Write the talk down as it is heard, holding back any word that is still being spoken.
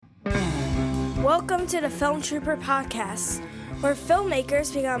Welcome to the Film Trooper Podcast, where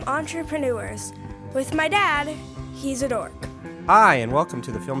filmmakers become entrepreneurs. With my dad, he's a dork. Hi, and welcome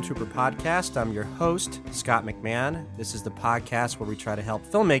to the Film Trooper Podcast. I'm your host, Scott McMahon. This is the podcast where we try to help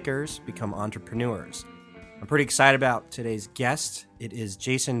filmmakers become entrepreneurs. I'm pretty excited about today's guest. It is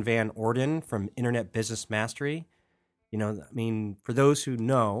Jason Van Orden from Internet Business Mastery. For those who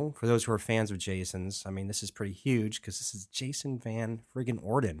know, for those who are fans of Jason's, this is pretty huge because this is Jason Van friggin'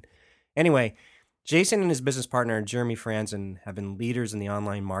 Orden. Anyway, Jason and his business partner, Jeremy Franzen, have been leaders in the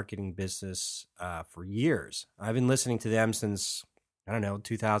online marketing business for years. I've been listening to them since,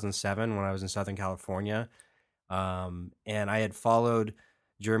 2007 when I was in Southern California. And I had followed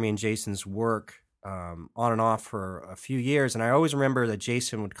Jeremy and Jason's work on and off for a few years. And I always remember that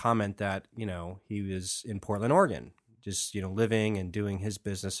Jason would comment that, he was in Portland, Oregon, just, living and doing his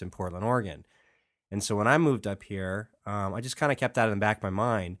business in Portland, Oregon. And so when I moved up here, I just kind of kept that in the back of my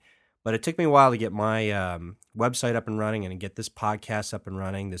mind. But it took me a while to get my website up and running and get this podcast up and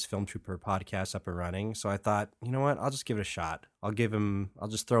running, this Film Trooper podcast up and running. So I thought, you know what, I'll just give it a shot. I'll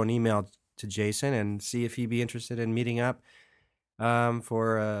just throw an email to Jason and see if he'd be interested in meeting up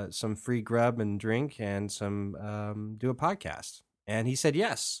for some free grub and drink and do a podcast. And he said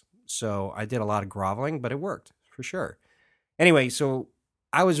yes. So I did a lot of groveling, but it worked for sure. Anyway, so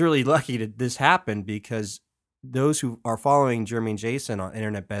I was really lucky that this happened because those who are following Jeremy and Jason on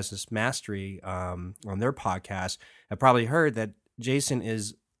Internet Business Mastery on their podcast have probably heard that Jason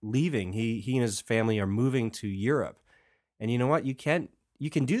is leaving. He and his family are moving to Europe. And you know what? You can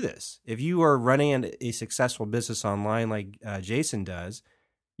do this. If you are running a successful business online like Jason does,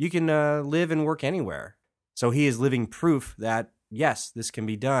 you can live and work anywhere. So he is living proof that, yes, this can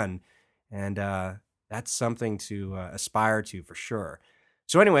be done. And that's something to aspire to for sure.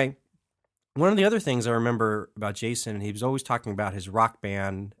 So anyway, one of the other things I remember about Jason, he was always talking about his rock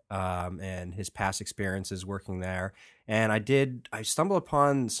band and his past experiences working there. And I stumbled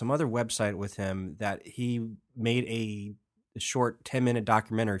upon some other website with him that he made a short 10-minute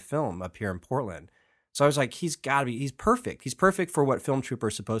documentary film up here in Portland. So I was like, he's perfect. He's perfect for what Film Trooper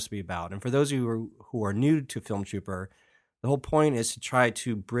is supposed to be about. And for those of you who are new to Film Trooper, the whole point is to try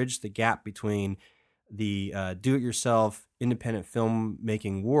to bridge the gap between the do-it-yourself independent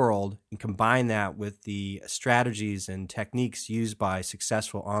filmmaking world and combine that with the strategies and techniques used by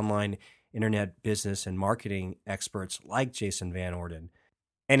successful online internet business and marketing experts like Jason Van Orden.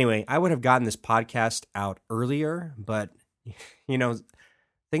 Anyway, I would have gotten this podcast out earlier, but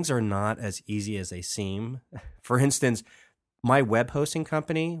things are not as easy as they seem. For instance, my web hosting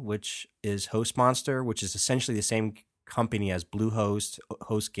company, which is HostMonster, which is essentially the same company as Bluehost,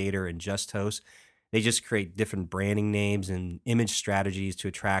 HostGator, and JustHost. They just create different branding names and image strategies to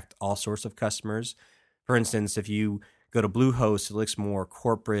attract all sorts of customers. For instance, if you go to Bluehost, it looks more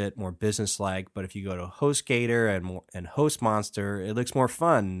corporate, more business-like. But if you go to HostGator and HostMonster, it looks more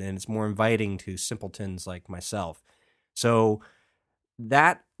fun and it's more inviting to simpletons like myself. So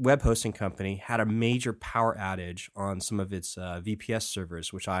that web hosting company had a major power outage on some of its VPS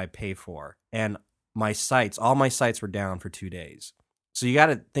servers, which I pay for. And all my sites were down for 2 days. So you got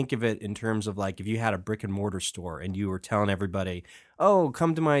to think of it in terms of like if you had a brick and mortar store and you were telling everybody, oh,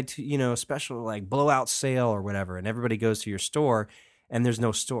 come to my special like blowout sale or whatever, and everybody goes to your store and there's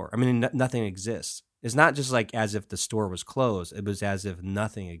no store. Nothing exists. It's not just like as if the store was closed. It was as if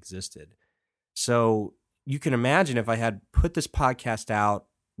nothing existed. So you can imagine if I had put this podcast out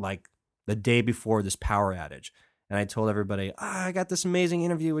like the day before this power outage, and I told everybody, I got this amazing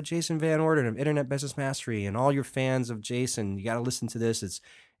interview with Jason Van Orden of Internet Business Mastery, and all your fans of Jason, you got to listen to this.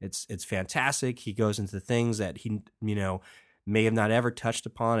 It's fantastic. He goes into things that he may have not ever touched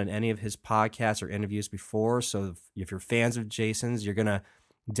upon in any of his podcasts or interviews before. So if you're fans of Jason's, you're gonna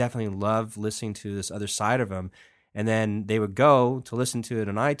definitely love listening to this other side of him. And then they would go to listen to it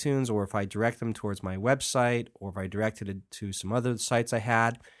on iTunes, or if I direct them towards my website, or if I directed it to some other sites I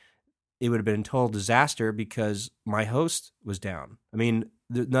had, it would have been a total disaster because my host was down. None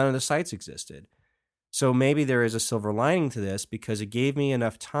of the sites existed. So maybe there is a silver lining to this because it gave me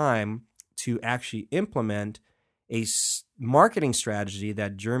enough time to actually implement a marketing strategy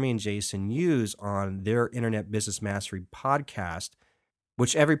that Jeremy and Jason use on their Internet Business Mastery podcast,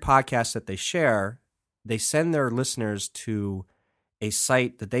 which every podcast that they share, they send their listeners to a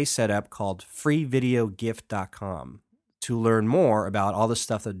site that they set up called freevideogift.com. to learn more about all the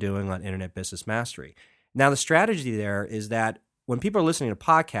stuff they're doing on Internet Business Mastery. Now, the strategy there is that when people are listening to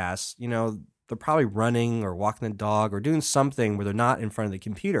podcasts, they're probably running or walking the dog or doing something where they're not in front of the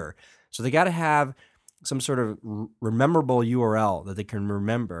computer. So they got to have some sort of rememberable URL that they can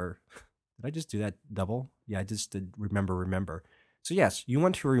remember. Did I just do that double? Yeah, I just did remember. So yes, you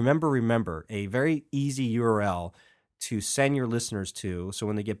want to remember a very easy URL to send your listeners to. So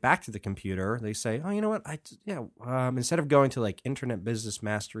when they get back to the computer, they say, oh, you know what? Instead of going to like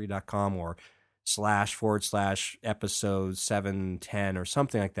internetbusinessmastery.com or //episode 710 or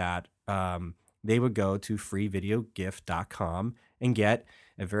something like that, they would go to freevideogift.com and get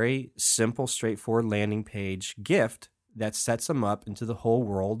a very simple, straightforward landing page gift that sets them up into the whole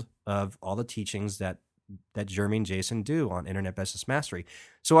world of all the teachings that Jeremy and Jason do on Internet Business Mastery.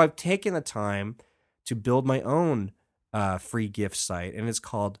 So I've taken the time to build my own free gift site, and it's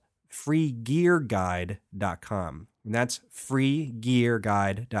called freegearguide.com. And that's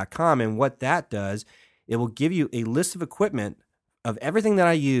freegearguide.com. And what that does, it will give you a list of equipment of everything that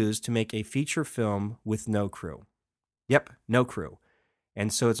I use to make a feature film with no crew. Yep, no crew.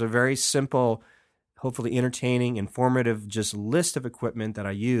 And so it's a very simple, hopefully entertaining, informative, just list of equipment that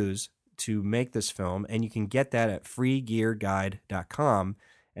I use to make this film. And you can get that at freegearguide.com.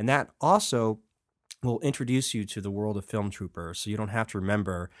 And that also will introduce you to the world of Film Trooper. So you don't have to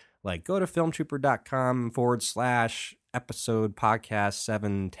remember, like, go to filmtrooper.com /episode podcast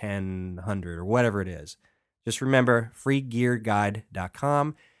 710 or whatever it is. Just remember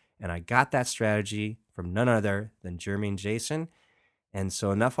freegearguide.com. And I got that strategy from none other than Jeremy and Jason. And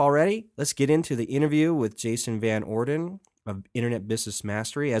so enough already. Let's get into the interview with Jason Van Orden of Internet Business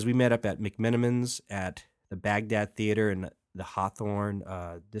Mastery, as we met up at McMenamins at the Baghdad Theater in the Hawthorne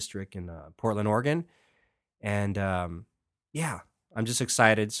district in Portland, Oregon. And I'm just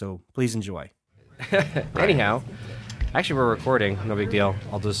excited. So please enjoy. Anyhow, actually, we're recording. No big deal.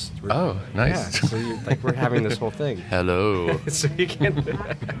 I'll just. Oh, nice. Yeah, so we're having this whole thing. Hello. So you can.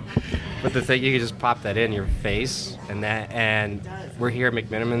 But the thing, you can just pop that in your face, and we're here at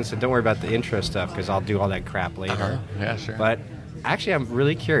McMenamins, so don't worry about the intro stuff because I'll do all that crap later. Yeah, sure. But actually, I'm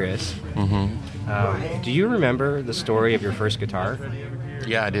really curious. Mm-hmm. Do you remember the story of your first guitar?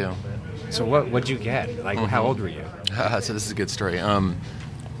 Yeah, I do. So what'd you get? Like, how old were you? So this is a good story. I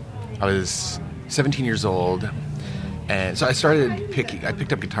was 17 years old, and so I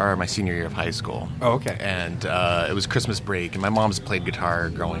picked up guitar my senior year of high school. Oh, okay. And it was Christmas break, and my mom's played guitar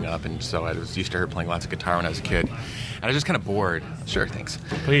growing up, and so I was used to her playing lots of guitar when I was a kid. And I was just kind of bored. Sure, thanks.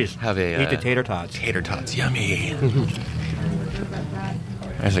 Please. Eat the tater tots. Tater tots, yummy.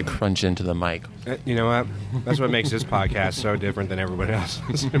 As I crunch into the mic. You know what? That's what makes this podcast so different than everybody else.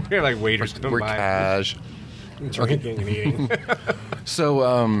 We're like waiters come We're by. cash. Drinking and eating.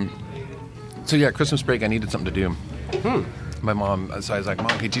 So yeah, Christmas break, I needed something to do. My mom, so I was like, Mom,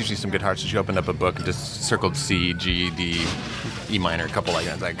 can you teach me some guitar? So she opened up a book and just circled C, G, D, E minor, a couple like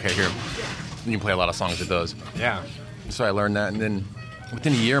that. I was like, okay, here. And you can play a lot of songs with those. Yeah. So I learned that, and then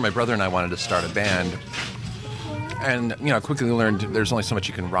within a year, my brother and I wanted to start a band. And, I quickly learned there's only so much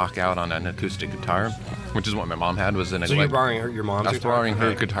you can rock out on an acoustic guitar, which is what my mom had. So you're borrowing your mom's guitar? I was borrowing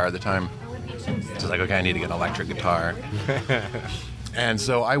her guitar at the time. So I was like, okay, I need to get an electric guitar. And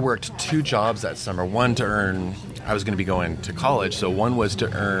so I worked 2 jobs that summer. One to earn, I was going to be going to college, so one was to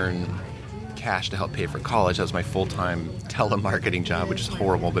earn cash to help pay for college. That was my full-time telemarketing job, which is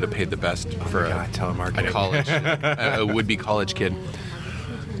horrible, but it paid the best for a college, a would-be college kid.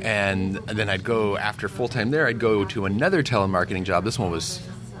 And then I'd go, after full-time there, I'd go to another telemarketing job. This one was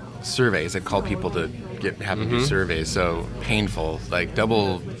surveys. I'd call people to have them do surveys, so painful, like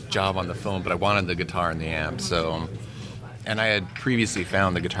double job on the phone, but I wanted the guitar and the amp, so... And I had previously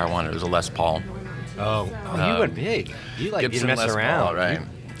found the guitar I wanted. It was a Les Paul. Oh, you went big. You Gibson didn't mess Les around. Paul, right?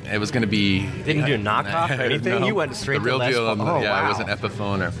 It was going to be... Didn't do a knockoff or anything? No, you went straight the real to Les deal. Paul. Oh, wow. It was an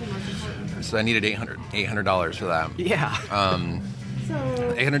Epiphone. So I needed $800 for that. Yeah.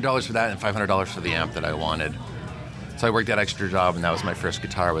 $800 for that and $500 for the amp that I wanted. So I worked that extra job, and that was my first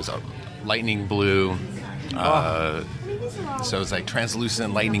guitar. It was a lightning blue. So it was like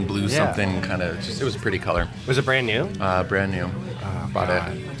translucent lightning blue, something kind of. It was a pretty color. Was it brand new? Brand new. Bought it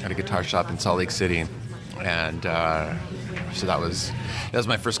at a guitar shop in Salt Lake City, and so that was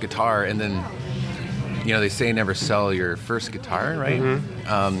my first guitar. And then, they say never sell your first guitar, right?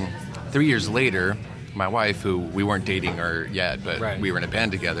 Mm-hmm. 3 years later, my wife, who we weren't dating her yet, but we were in a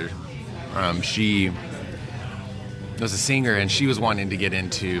band together, she was a singer, and she was wanting to get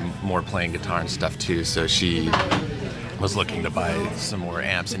into more playing guitar and stuff too, so she was looking to buy some more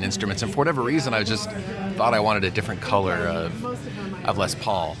amps and instruments, and for whatever reason I just thought I wanted a different color of Les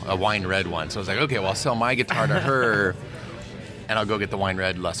Paul, a wine red one. So I was like, okay, well, I'll sell my guitar to her and I'll go get the wine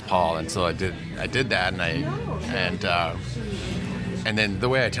red Les Paul. And so I did that, and then the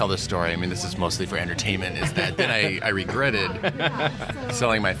way I tell this story, I mean, this is mostly for entertainment, is that then I regretted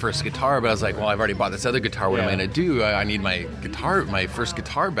selling my first guitar, but I was like, well, I've already bought this other guitar. What am I going to do? I need my first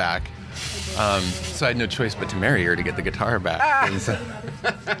guitar back. So I had no choice but to marry her to get the guitar back.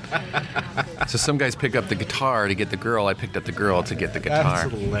 So some guys pick up the guitar to get the girl. I picked up the girl to get the guitar.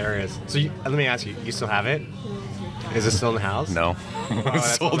 That's hilarious. So let me ask you, you still have it? Is it still in the house? No. I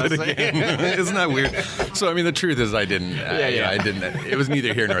sold it again. Isn't that weird? So, I mean, the truth is I didn't. I didn't. It was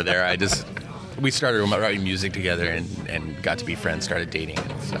neither here nor there. We started writing music together and got to be friends, started dating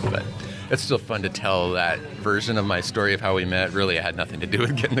and stuff. But it's still fun to tell that version of my story of how we met. Really, it had nothing to do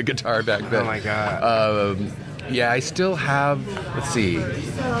with getting the guitar back then. Oh, my God. I still have, let's see.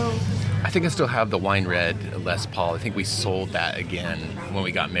 I think I still have the wine red Les Paul. I think we sold that again when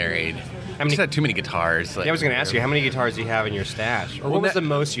we got married. I just had too many guitars. I was going to ask you, how many guitars do you have in your stash? Or what was the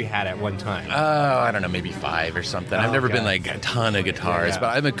most you had at one time? I don't know, maybe 5 or something. I've never been like a ton of guitars,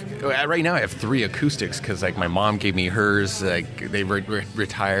 but right now I have 3 acoustics because like my mom gave me hers. Like they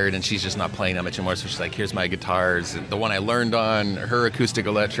retired and she's just not playing that much anymore. So she's like, here's my guitars. The one I learned on, her acoustic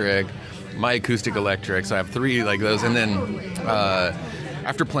electric, my acoustic electric. So I have 3 like those. And then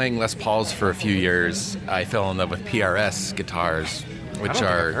after playing Les Pauls for a few years, I fell in love with PRS guitars, which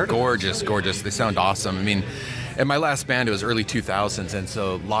are gorgeous. They sound awesome. I mean, in my last band, it was early 2000s, and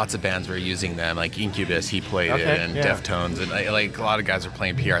so lots of bands were using them. Like Incubus, he played it, and Deftones, and like a lot of guys are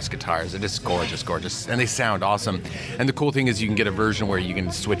playing PRS guitars. They're just gorgeous, and they sound awesome. And the cool thing is you can get a version where you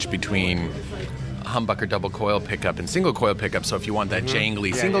can switch between humbucker double coil pickup and single coil pickup. So if you want that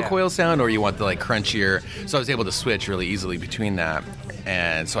jangly single coil sound, or you want the like crunchier, so I was able to switch really easily between that,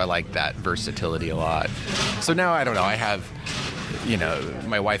 and so I like that versatility a lot. So now I don't know. I have.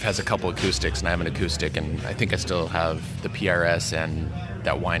 My wife has a couple acoustics, and I have an acoustic, and I think I still have the PRS and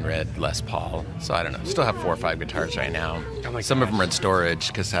that wine red Les Paul. So I don't know. Still have 4 or 5 guitars right now. Some of them are in storage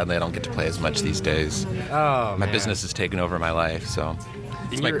because sadly I don't get to play as much these days. Oh, my business has taken over my life, so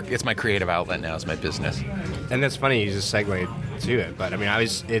it's my creative outlet now. Is my business. And that's funny. You just segued to it, but I mean, I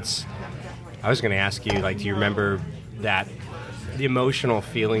was going to ask you, like, do you remember the emotional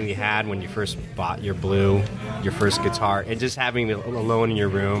feeling you had when you first bought your first guitar, and just having it alone in your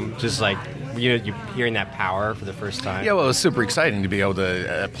room, just like you hearing that power for the first time? Yeah, well, it was super exciting to be able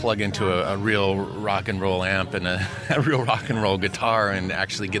to plug into a real rock and roll amp and a real rock and roll guitar, and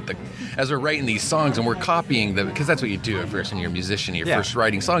actually get as we're writing these songs and we're copying them, because that's what you do at first when you're a musician. You're first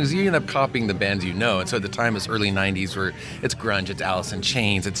writing songs, you end up copying the bands you know. And so at the time, it's early 90s, where it's grunge, it's Alice in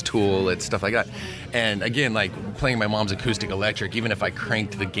Chains, it's Tool, it's stuff like that. And again, like playing my mom's acoustic electric, even if I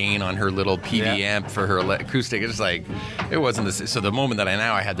cranked the gain on her little PV amp for her acoustic, it's like, it wasn't this. So the moment that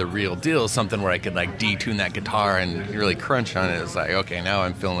I had the real deal, something where I could like detune that guitar and really crunch on it, it's like, okay, now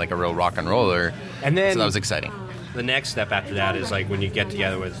I'm feeling like a real rock and roller. And then, so that was exciting. The next step after that is like when you get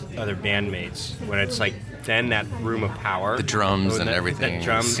together with other bandmates, when it's like then that room of power, the drums and everything, that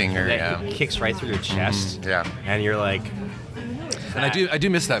drum singer, that kicks right through your chest, and you're like. And I do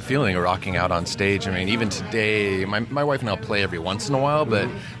miss that feeling of rocking out on stage. I mean, even today, my wife and I'll play every once in a while, but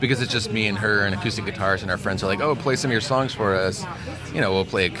because it's just me and her and acoustic guitars, and our friends are like, oh, play some of your songs for us. We'll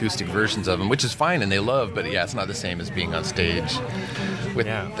play acoustic versions of them, which is fine, and they love, but yeah, it's not the same as being on stage with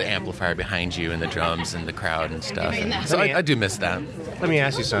the amplifier behind you and the drums and the crowd and stuff. And so I do miss that. Let me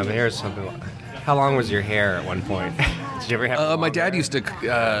ask you something. Here's something. How long was your hair at one point? Did you ever have my dad used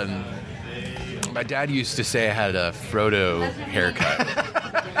to... My dad used to say I had a Frodo haircut.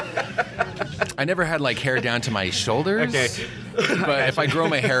 I never had like hair down to my shoulders. Okay. But if I grow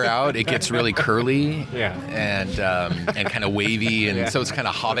my hair out, it gets really curly and kind of wavy, and so it's kind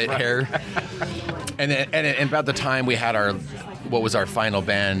of Hobbit hair. And about the time we had what was our final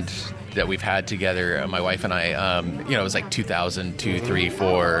band that we've had together, my wife and I, it was like 2002, 3,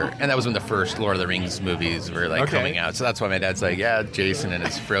 4, and that was when the first Lord of the Rings movies were like coming out. So that's why my dad's like, yeah, Jason and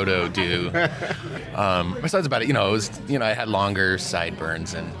his Frodo do. Besides about it, it was, I had longer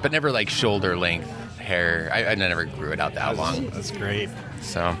sideburns but never like shoulder length hair. I never grew it out that long. That's great.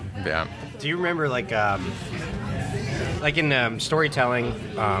 So yeah. Do you remember like in storytelling,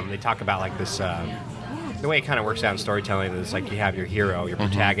 they talk about like this. The way it kind of works out in storytelling is like you have your hero, your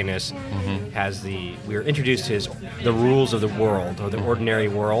protagonist we're introduced to the rules of the world, or the ordinary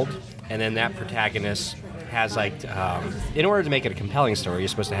world, and then that protagonist has like, in order to make it a compelling story, you're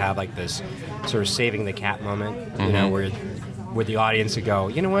supposed to have like this sort of saving the cat moment, where the audience would go,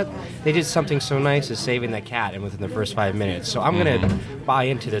 you know what, they did something so nice as saving that cat, and within the first 5 minutes. So I'm going to buy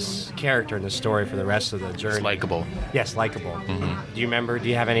into this character and the story for the rest of the journey. It's likable. Yes, likable. Do you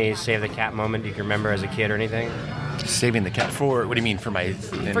have any save the cat moment you can remember as a kid or anything? Saving the cat for, what do you mean for my...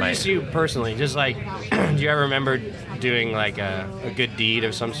 just you personally, just like, do you ever remember doing like a good deed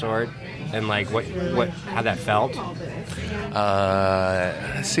of some sort? And like how that felt?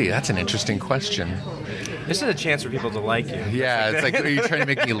 Let's see, that's an interesting question. This is a chance for people to like you. Yeah, it's like, are you trying to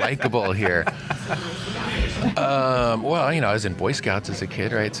make me likable here? Well, I was in Boy Scouts as a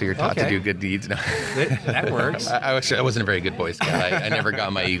kid, right? So you're taught to do good deeds. No. That works. I wasn't a very good Boy Scout. I never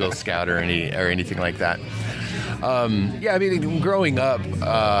got my Eagle Scout or anything like that. Growing up,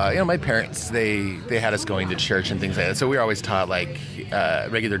 my parents, they had us going to church and things like that. So we were always taught like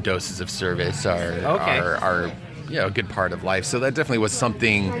regular doses of service are a good part of life. So that definitely was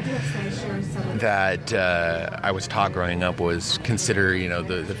something that I was taught growing up, was consider,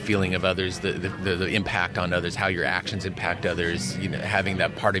 the feeling of others, the impact on others, how your actions impact others, having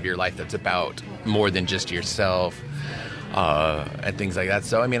that part of your life that's about more than just yourself. And things like that.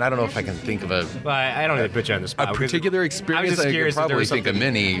 So, I don't know if I can think of I don't even put you on the spot. A particular experience. I could probably think of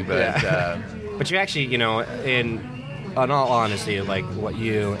many, but... Yeah. But you actually, in all honesty, like what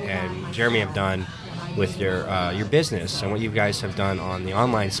you and Jeremy have done with your business and what you guys have done on the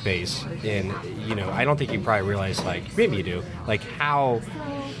online space, and, I don't think you probably realize, like, maybe you do, like how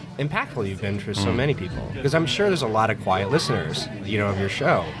impactful you've been for so many people. Because I'm sure there's a lot of quiet listeners, of your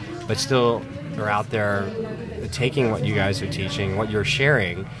show, but still are out there taking what you guys are teaching, what you're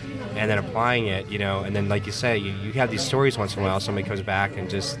sharing, and then applying it, and then like you say, you have these stories once in a while, somebody comes back and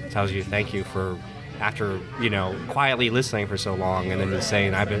just tells you thank you for, after, quietly listening for so long, and then just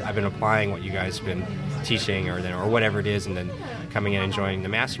saying, I've been applying what you guys have been teaching, or whatever it is, and then coming in and joining the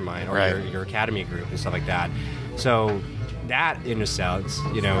mastermind or your academy group and stuff like that. So that, in a sense,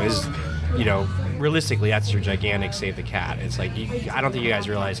 is, realistically, that's your gigantic Save the Cat. It's like, I don't think you guys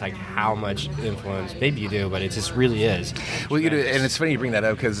realize like how much influence, maybe you do, but it just really is. Well, and it's funny you bring that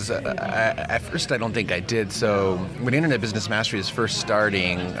up, because at first I don't think I did. So when Internet Business Mastery was first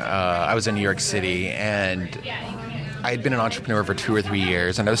starting, I was in New York City, and I had been an entrepreneur for 2 or 3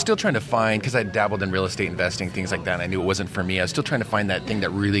 years, and I was still trying to find, because I dabbled in real estate investing, things like that, and I knew it wasn't for me. I was still trying to find that thing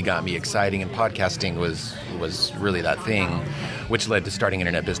that really got me exciting, and podcasting was really that thing, which led to starting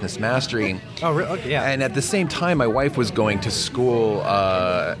Internet Business Mastery. Oh, really? Okay, yeah. And at the same time, my wife was going to school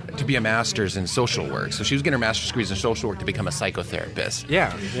to be a master's in social work. So she was getting her master's degrees in social work to become a psychotherapist.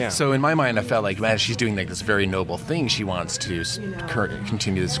 Yeah. So in my mind, I felt like, man, she's doing like this very noble thing. She wants to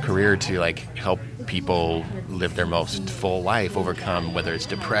continue this career to like help people live their most full life, overcome whether it's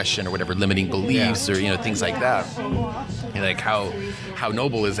depression or whatever limiting beliefs or things like that. And like how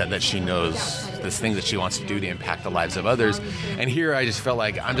noble is that she knows this thing that she wants to do to impact the lives of others. And here I just felt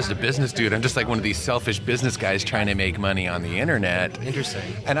like I'm just a business dude. I'm just like one of these selfish business guys trying to make money on the internet. Interesting.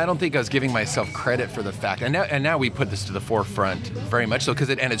 And I don't think I was giving myself credit for the fact. And now we put this to the forefront very much so, because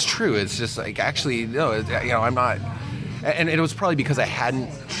it's true. It's just like, actually, no, I'm not. And it was probably because I hadn't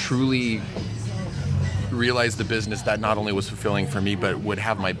truly realized the business that not only was fulfilling for me, but would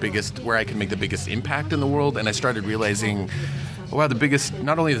have where I could make the biggest impact in the world. And I started realizing, wow,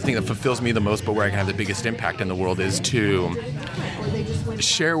 not only the thing that fulfills me the most, but where I can have the biggest impact in the world is to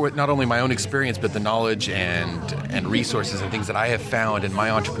share with not only my own experience, but the knowledge and resources and things that I have found in my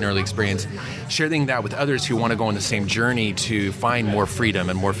entrepreneurial experience, sharing that with others who want to go on the same journey to find more freedom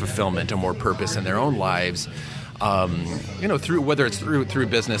and more fulfillment and more purpose in their own lives. Through whether it's through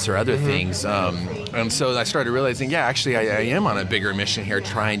business or other things, and so I started realizing, actually, I am on a bigger mission here,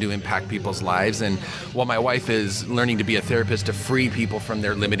 trying to impact people's lives. And while my wife is learning to be a therapist to free people from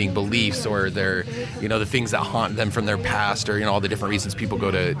their limiting beliefs or their, the things that haunt them from their past, or all the different reasons people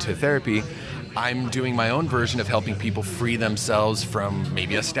go to therapy, I'm doing my own version of helping people free themselves from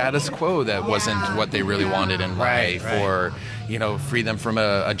maybe a status quo that wasn't what they really wanted in life, or free them from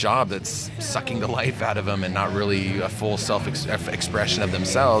a job that's sucking the life out of them and not really a full self-expression of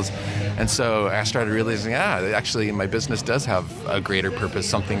themselves. And so I started realizing, actually my business does have a greater purpose,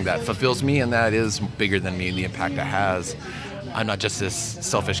 something that fulfills me and that is bigger than me and the impact it has. I'm not just this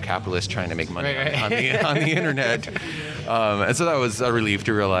selfish capitalist trying to make money on the internet. And so that was a relief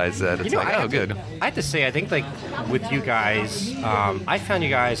to realize that it's good. I have to say, I think like with you guys, I found you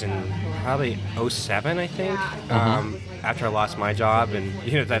guys in probably 2007, I think. After I lost my job, and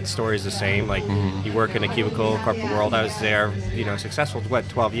that story is the same. Like you work in a cubicle corporate world. I was there, successful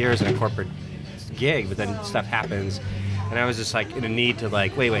 12 years in a corporate gig, but then stuff happens, and I was just like in a need to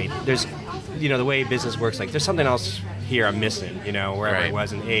like wait. There's, the way business works. Like there's something else here I'm missing. Wherever I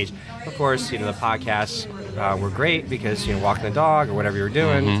was in age. Of course, the podcasts were great because walking the dog or whatever you were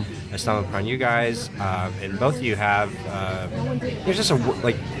doing. I stumbled upon you guys, and both of you have. There's just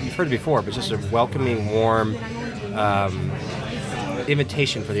like you've heard it before, but just a welcoming, warm.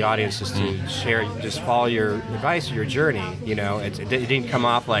 invitation for the audience just to share, just follow your advice, your journey. You know, it didn't come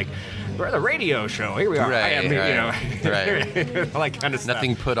off like, we're at the radio show. Here we are. Right, you know, right. all that kind of stuff.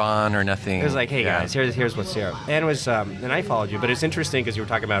 Nothing put on or nothing. It was like, hey guys, here's what's here. And it was, and I followed you, but it's interesting because you were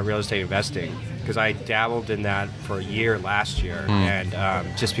talking about real estate investing, because I dabbled in that for a year last year,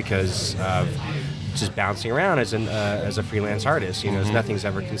 and just because of just bouncing around as a freelance artist, you know, nothing's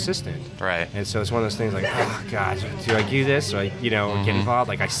ever consistent. Right. And so it's one of those things like, oh God, do I do this? Do I, get involved?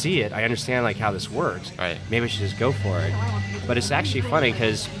 Like, I see it, I understand like how this works. Right. Maybe I should just go for it. But it's actually funny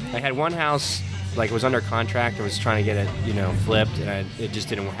because I had one house, like, it was under contract. I was trying to get it, flipped, and it just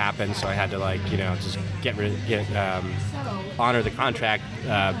didn't happen. So I had to, like, just honor the contract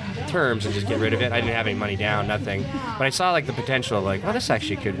terms and just get rid of it. I didn't have any money down, nothing. But I saw, like, the potential of, like, well, this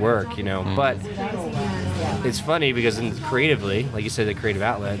actually could work, But it's funny because creatively, like you said, the creative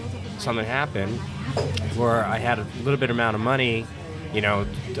outlet, something happened where I had a little bit amount of money.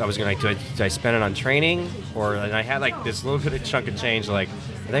 I was going to, did I spend it on training? And I had, like, this little bit of chunk of change, like,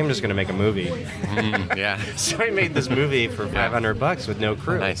 I think I'm just going to make a movie. Yeah. So I made this movie for $500 with no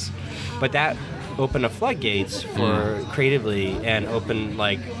crew. Nice. But that opened the floodgates for creatively, and opened,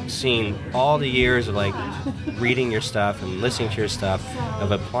 like, seeing all the years of, like, reading your stuff and listening to your stuff,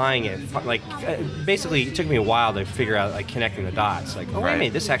 of applying it. Like, basically, it took me a while to figure out, like, connecting the dots. Like, oh, wait a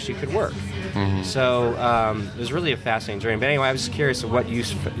minute, this actually could work. So it was really a fascinating journey. But anyway, I was curious of what you...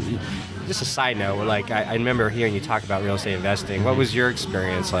 Just a side note, like, I remember hearing you talk about real estate investing. What was your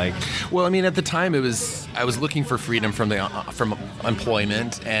experience like? Well, I mean, at the time, I was looking for freedom from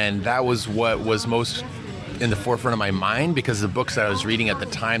employment, and that was what was most in the forefront of my mind, because the books that I was reading at the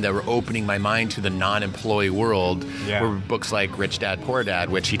time that were opening my mind to the non-employee world were books like Rich Dad, Poor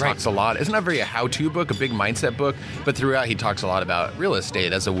Dad, which he talks a lot. It's not very a how-to book, a big mindset book, but throughout he talks a lot about real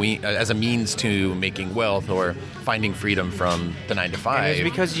estate as a means to making wealth or finding freedom from the 9 to 5. And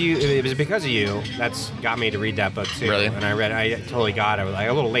it was because of you that's got me to read that book too. Really? And I totally got it. I was like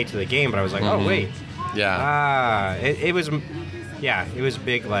a little late to the game, but I was like, oh wait. Yeah. It was. Yeah, it was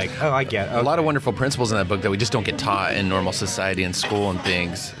big, like, oh, I get it. A lot of wonderful principles in that book that we just don't get taught in normal society and school and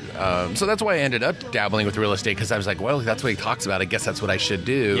things. So that's why I ended up dabbling with real estate, because I was like, well, that's what he talks about. I guess that's what I should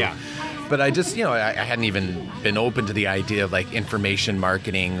do. Yeah. But I just, I hadn't even been open to the idea of, like, information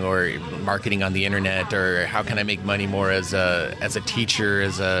marketing or marketing on the internet, or how can I make money more as a teacher,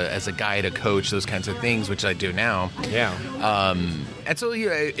 as a guide, a coach, those kinds of things, which I do now. Yeah. And so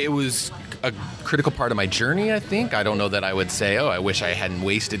it was a critical part of my journey, I think. I don't know that I would say, I wish I hadn't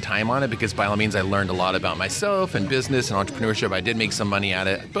wasted time on it, because by all means I learned a lot about myself and business and entrepreneurship. I did make some money at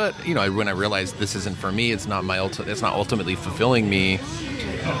it, but when I realized this isn't for me, it's not ultimately fulfilling me.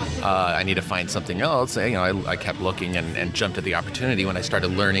 I need to find something else. I kept looking and jumped at the opportunity when I started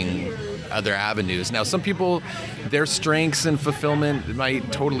learning other avenues. Now, some people, their strengths and fulfillment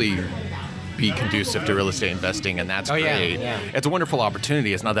might totally be conducive to real estate investing, and that's great. Yeah. It's a wonderful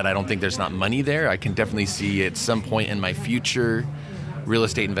opportunity. It's not that I don't think there's not money there. I can definitely see at some point in my future real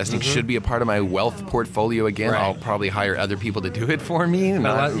estate investing should be a part of my wealth portfolio again. Right. I'll probably hire other people to do it for me.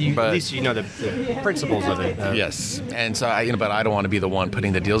 At least you know the principles of it. Yes, and so but I don't want to be the one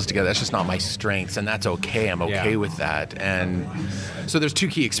putting the deals together. That's just not my strengths, and that's okay. I'm okay with that. And so there's two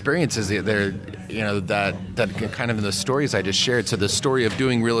key experiences there, that kind of in the stories I just shared. So the story of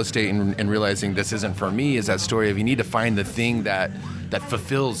doing real estate and realizing this isn't for me is that story of you need to find the thing that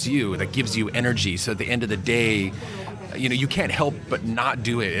fulfills you, that gives you energy. So at the end of the day, you can't help but not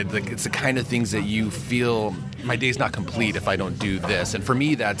do it. It's the kind of things that you feel, my day's not complete if I don't do this. And for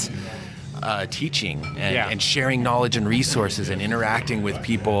me, that's teaching and sharing knowledge and resources and interacting with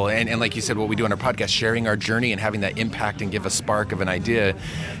people. And like you said, what we do on our podcast, sharing our journey and having that impact and give a spark of an idea.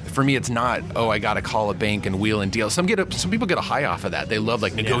 For me, it's not, I got to call a bank and wheel and deal. Some people get a high off of that. They love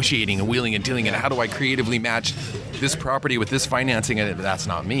negotiating and wheeling and dealing and how do I creatively match this property with this financing, and that's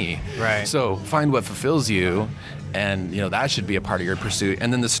not me. Right. So find what fulfills you, and that should be a part of your pursuit.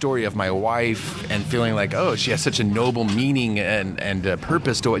 And then the story of my wife and feeling like, she has such a noble meaning and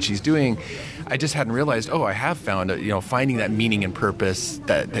purpose to what she's doing. I just hadn't realized, I have found, finding that meaning and purpose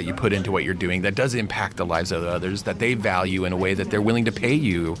that you put into what you're doing that does impact the lives of others, that they value in a way that they're willing to pay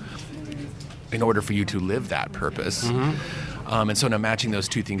you in order for you to live that purpose. And so now matching those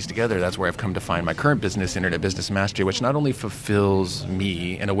two things together, that's where I've come to find my current business, Internet Business Mastery, which not only fulfills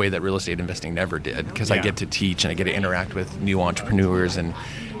me in a way that real estate investing never did, because I get to teach and I get to interact with new entrepreneurs,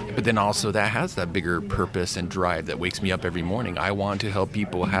 but then also that has that bigger purpose and drive that wakes me up every morning. I want to help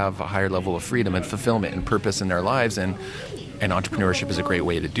people have a higher level of freedom and fulfillment and purpose in their lives, and entrepreneurship is a great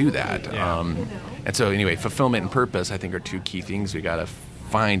way to do that. And so anyway, fulfillment and purpose, I think, are two key things we got to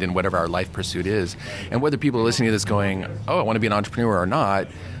find in whatever our life pursuit is. And whether people are listening to this going, oh, I want to be an entrepreneur or not,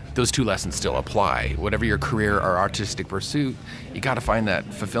 those two lessons still apply. Whatever your career or artistic pursuit, you got to find that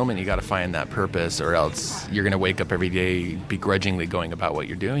fulfillment, you got to find that purpose, or else you're going to wake up every day begrudgingly going about what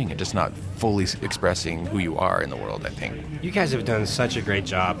you're doing and just not fully expressing who you are in the world, I think. You guys have done such a great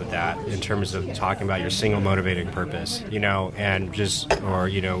job with that in terms of talking about your single motivating purpose, and just, or,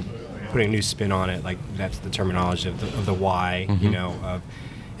 putting a new spin on it, like that's the terminology of the why,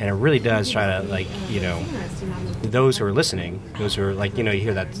 and it really does try to, those who are listening, those who are you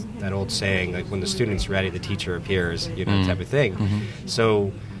hear that old saying, like when the student's ready, the teacher appears, type of thing. Mm-hmm.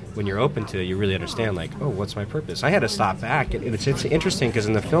 So when you're open to it, you really understand, what's my purpose? I had to stop back, and it's interesting because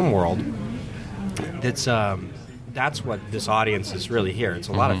in the film world, that's what this audience is really here. It's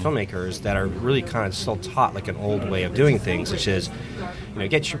a lot of filmmakers that are really kind of still taught like an old way of doing things, which is,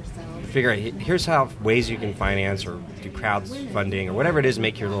 figure out here's how ways you can finance or do crowdfunding or whatever it is,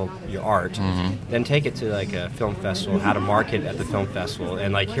 make your art. Mm-hmm. Then take it to like a film festival, how to market at the film festival,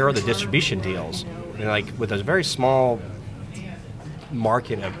 and here are the distribution deals. And with a very small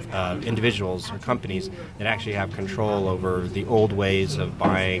market of individuals or companies that actually have control over the old ways of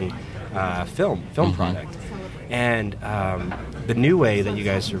buying film product. And the new way that you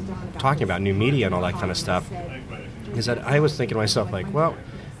guys are talking about, new media and all that kind of stuff, is that I was thinking to myself,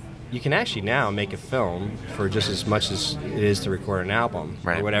 you can actually now make a film for just as much as it is to record an album,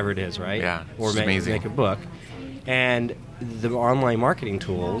 right, or whatever it is, right? Yeah, or make a book. And the online marketing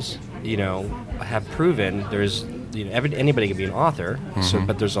tools, have proven there's, anybody can be an author,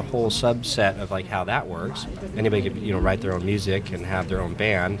 but there's a whole subset of how that works. Anybody could, write their own music and have their own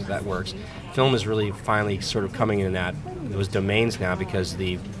band. That works. Film is really finally sort of coming in those domains now because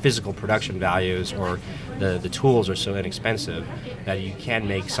the physical production values or the tools are so inexpensive that you can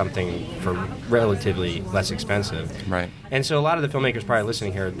make something for relatively less expensive. Right. And so a lot of the filmmakers probably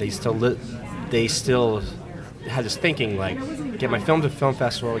listening here, they still had this thinking get my film to film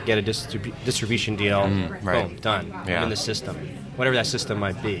festival, get a distribution deal, right. Boom, done. Yeah. I'm in the system, whatever that system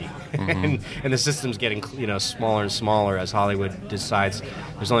might be. And the system's getting smaller and smaller as Hollywood decides.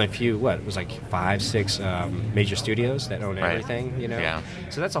 There's only a few, 5, 6 major studios that own everything, Yeah.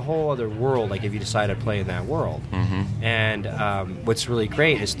 So that's a whole other world, if you decide to play in that world. Mm-hmm. And what's really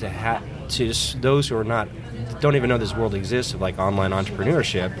great is to those who don't even know this world exists of online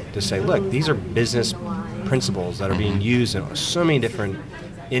entrepreneurship, to say, look, these are business principles that are being used in so many different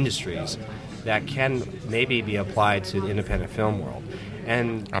industries that can maybe be applied to the independent film world.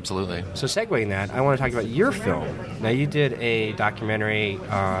 And absolutely. So segueing that, I want to talk about your film. Now, you did a documentary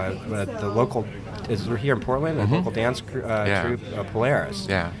at the local, we're here in Portland, a local dance troupe, Polaris.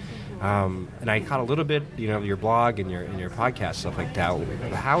 Yeah. And I caught a little bit, your blog and your podcast, stuff like that.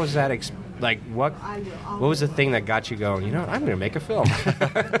 How was that? What was the thing that got you going? I'm going to make a film.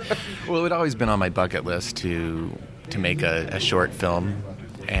 Well, it had always been on my bucket list to make a short film,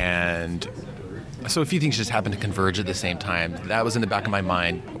 and so a few things just happened to converge at the same time. That was in the back of my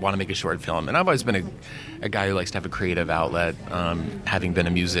mind. I want to make a short film, and I've always been a guy who likes to have a creative outlet, having been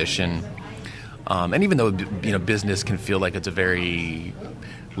a musician, and even though business can feel like it's a very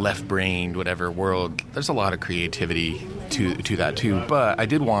left-brained whatever world, there's a lot of creativity to that too. But I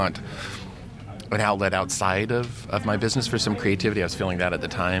did want an outlet outside of my business for some creativity. I was feeling that at the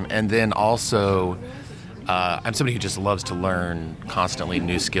time. And then also, I'm somebody who just loves to learn constantly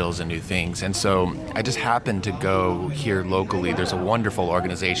new skills and new things. And so I just happened to go here locally. There's a wonderful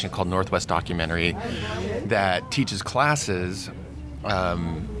organization called Northwest Documentary that teaches classes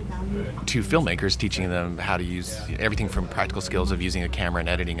to filmmakers, teaching them how to use everything from practical skills of using a camera and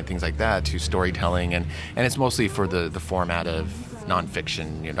editing and things like that to storytelling. And it's mostly for the format of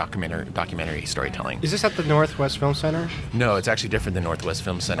nonfiction, documentary storytelling. Is this at the Northwest Film Center? No, it's actually different than Northwest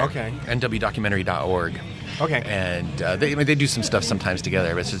Film Center. Okay. nwdocumentary.org. Okay. And they do some stuff sometimes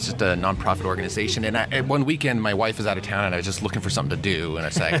together, but it's just a nonprofit organization. And one weekend, my wife was out of town, and I was just looking for something to do. And I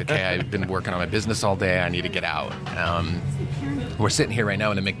said, okay, I've been working on my business all day. I need to get out. We're sitting here right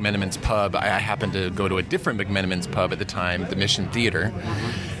now in the McMenamins pub. I happened to go to a different McMenamins pub at the time, the Mission Theater.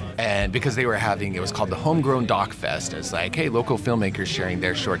 And because they were having, it was called the Homegrown Doc Fest. It's like, hey, local filmmakers sharing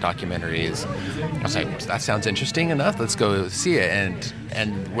their short documentaries. I was like, that sounds interesting enough. Let's go see it.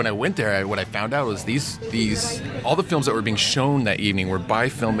 And when I went there, what I found out was these all the films that were being shown that evening were by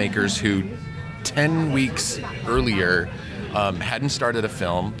filmmakers who 10 weeks earlier hadn't started a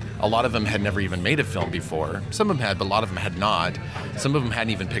film. A lot of them had never even made a film before. Some of them had, but a lot of them had not. Some of them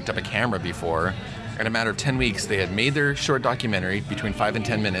hadn't even picked up a camera before. In a matter of 10 weeks, they had made their short documentary between 5 and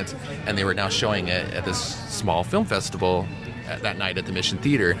 10 minutes, and they were now showing it at this small film festival that night at the Mission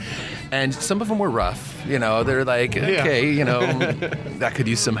Theater, and some of them were rough. They're like, okay, that could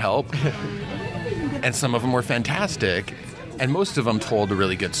use some help, and some of them were fantastic. And most of them told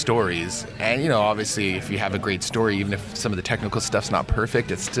really good stories. And, obviously, if you have a great story, even if some of the technical stuff's not perfect,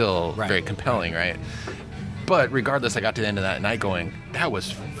 it's still very compelling, right? But regardless, I got to the end of that night going, that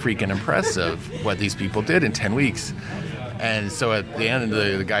was freaking impressive what these people did in 10 weeks. And so at the end,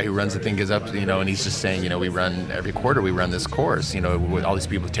 the guy who runs the thing gets up, and he's just saying, we run every quarter, we run this course, with all these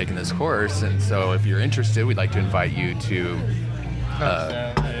people taking this course. And so if you're interested, we'd like to invite you to...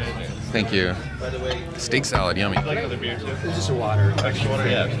 Thank you. By the way, steak salad, yummy. I'd like another beer too. It's just a water. Extra water?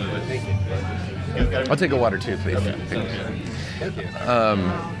 Yeah, absolutely. Thank you. I'll take a water too, please. Okay. Thank you.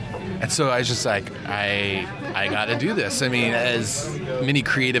 And so I was just like, I got to do this. I mean, as many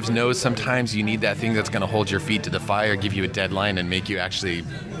creatives know, sometimes you need that thing that's going to hold your feet to the fire, give you a deadline, and make you actually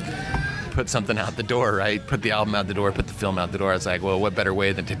put something out the door, right? Put the album out the door, put the film out the door. I was like, well, what better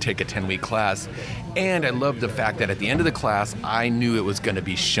way than to take a 10-week class? And I loved the fact that at the end of the class, I knew it was going to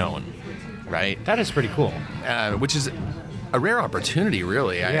be shown, right? That is pretty cool. Which is a rare opportunity,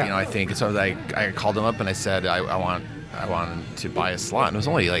 really. I think. So I called them up and I said, I want to buy a slot. And it was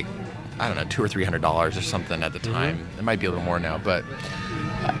only like, I don't know, $200 or $300 or something at the time. Mm-hmm. It might be a little more now, but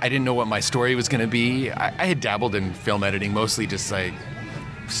I didn't know what my story was going to be. I had dabbled in film editing, mostly just like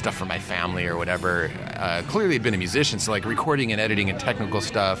stuff for my family or whatever. Clearly I'd been a musician, so like recording and editing and technical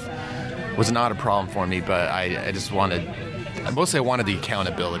stuff was not a problem for me, but I wanted the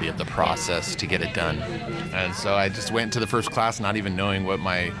accountability of the process to get it done. And so I just went to the first class not even knowing what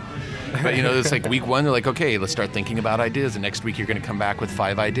but it's like week one, they're like, okay, let's start thinking about ideas, and next week you're going to come back with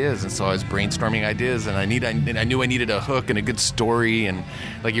 5 ideas. And so I was brainstorming ideas, and I knew I needed a hook and a good story, and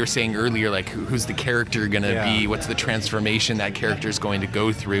like you were saying earlier, like who's the character going to be, what's the transformation that character is going to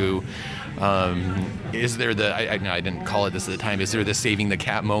go through. Is there I didn't call it this at the time, is there the saving the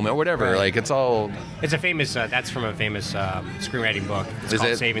cat moment or whatever, like it's a famous that's from a famous screenwriting book. It's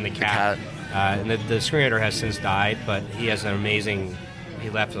called Saving the Cat. And the screenwriter has since died, but he has he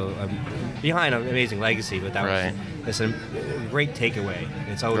left behind an amazing legacy, but that's a great takeaway.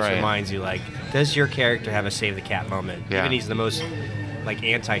 It always reminds you, like, does your character have a save the cat moment? Yeah. Even he's the most like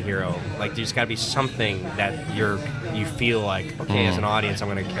anti-hero, like there's got to be something that you feel like, okay, as an audience, I'm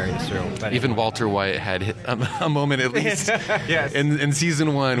going to carry this through. But even Walter White had a moment at least yes. in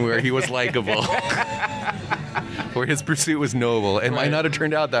season 1 where he was likable. Where his pursuit was noble. It might not have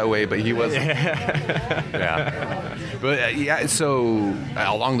turned out that way, but he wasn't. Yeah. But so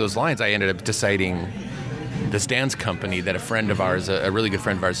along those lines, I ended up deciding this dance company that a friend of ours, a really good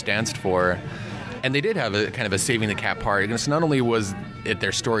friend of ours, danced for. And they did have a kind of a saving the cat part. And so not only was it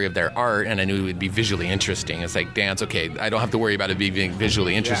their story of their art, and I knew it would be visually interesting. It's like dance, okay, I don't have to worry about it being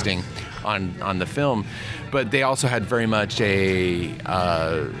visually interesting on the film. But they also had very much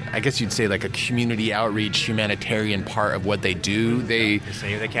I guess you'd say like a community outreach, humanitarian part of what they do. They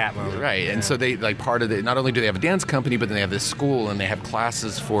save the cat moment. Right. And so they, like, part of it, not only do they have a dance company, but then they have this school, and they have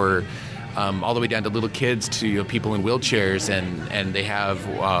classes for all the way down to little kids to people in wheelchairs, and they have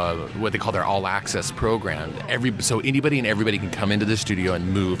what they call their all access program. So anybody and everybody can come into the studio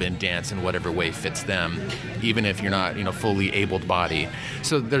and move and dance in whatever way fits them, even if you're not fully able-bodied.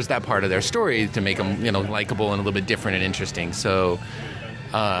 So there's that part of their story to make them likable and a little bit different and interesting. So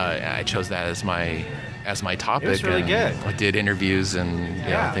I chose that as my topic. It was really good. I did interviews and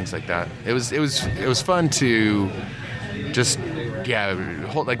things like that. It was fun to just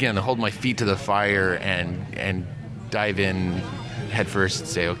hold my feet to the fire and dive in head first and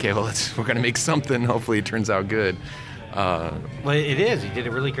say, okay, well, we're going to make something. Hopefully it turns out good. Well, it is. You did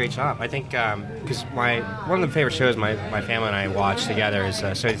a really great job. I think because one of the favorite shows my family and I watch together is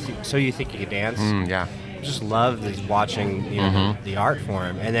So You Think You Can Dance? Yeah. I just love watching the art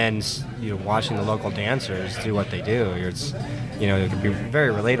form, and then watching the local dancers do what they do. It can be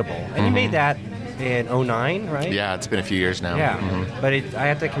very relatable. And you made that in 2009, right? Yeah, it's been a few years now. Yeah, but I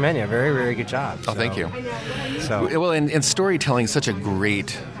have to commend you. Very, very good job. Oh, thank you. Well, and storytelling is such a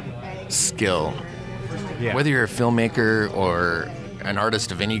great skill. Yeah. Whether you're a filmmaker or an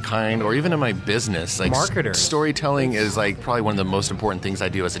artist of any kind, or even in my business, like marketer, storytelling is like probably one of the most important things I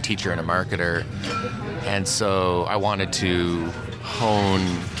do as a teacher and a marketer. And so I wanted to hone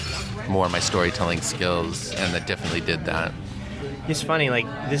more of my storytelling skills, and that definitely did that. It's funny, like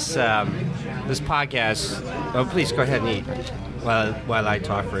this podcast. Oh, please go ahead and eat while I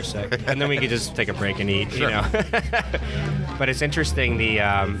talk for a sec, and then we could just take a break and eat. Sure. But it's interesting. The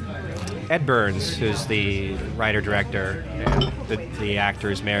Ed Burns, who's the writer-director, and the actor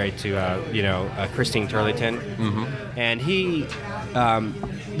is married to Christine Turlington, and he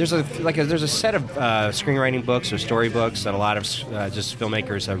there's a set of screenwriting books or story books that a lot of just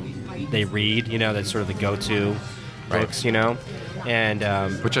filmmakers they read. That's sort of the go-to books. And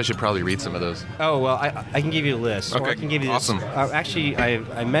which I should probably read some of those. Oh well, I can give you a list. Okay, or I can give you awesome. Actually,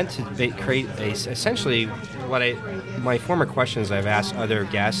 I meant to create essentially my former questions I've asked other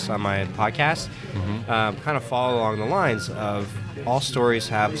guests on my podcast kind of follow along the lines of all stories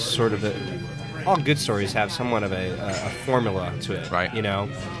have sort of all good stories have somewhat of a formula to it, right?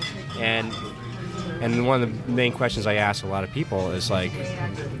 And one of the main questions I ask a lot of people is like,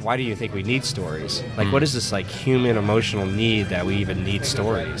 why do you think we need stories? Like, what is this like human emotional need that we even need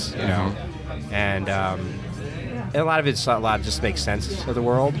stories? And a lot of it just makes sense of the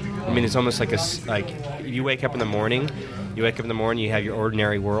world. I mean, it's almost like you wake up in the morning, you have your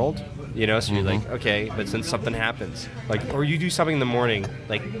ordinary world. So you're like, okay, but then something happens, or you do something in the morning,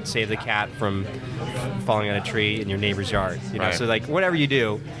 like save the cat from falling on a tree in your neighbor's yard. Right. So like whatever you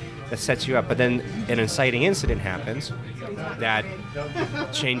do, that sets you up. But then an inciting incident happens that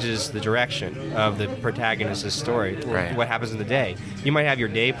changes the direction of the protagonist's story. Right. What happens in the day? You might have your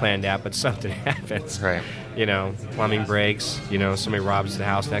day planned out, but something happens. Right. Plumbing breaks. Somebody robs the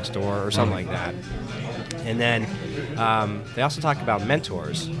house next door or something like that. And then they also talk about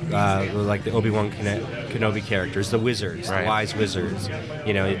mentors, like the Obi-Wan Kenobi characters, the wizards, the wise wizards.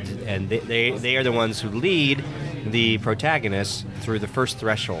 And they are the ones who lead the protagonist through the first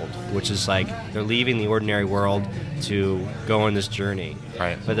threshold, which is like they're leaving the ordinary world to go on this journey.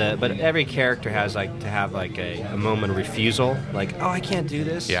 Right. But every character has to have a moment of refusal, like, oh, I can't do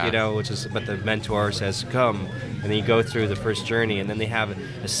this. Yeah. But the mentor says, come, and then you go through the first journey, and then they have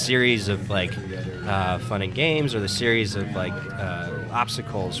a series of fun and games, or the series of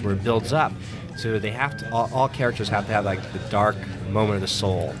obstacles where it builds up. So they have to. All characters have to have the dark moment of the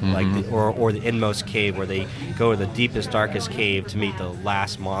soul, or the inmost cave where they go to the deepest, darkest cave to meet the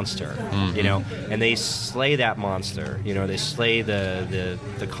last monster. And they slay that monster. They slay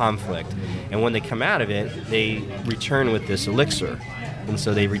the conflict, and when they come out of it, they return with this elixir, and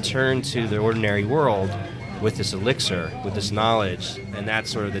so they return to the ordinary world with this elixir, with this knowledge, and that's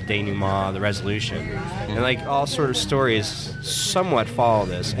sort of the denouement, the resolution. And all sort of stories somewhat follow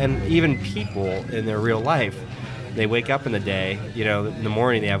this. And even people in their real life, they wake up in the day, in the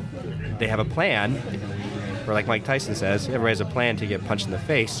morning they have a plan, or like Mike Tyson says, everybody has a plan to get punched in the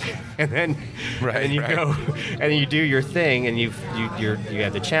face, and then go and you do your thing, and you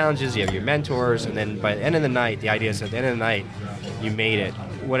have the challenges, you have your mentors, and then by the end of the night, the idea is at the end of the night, you made it,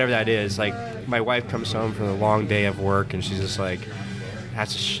 whatever that is. Like my wife comes home from a long day of work, and she's just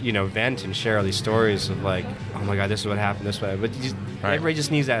has to vent and share all these stories of oh my God, this is what happened this way. But everybody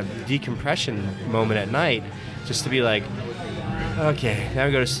just needs that decompression moment at night, just to be like, okay, now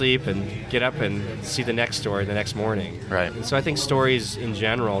we go to sleep and get up and see the next story the next morning. Right. And so I think stories in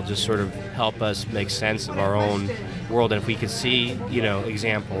general just sort of help us make sense of our own world. And if we could see,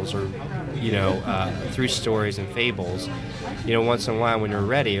 examples or, through stories and fables, once in a while when you're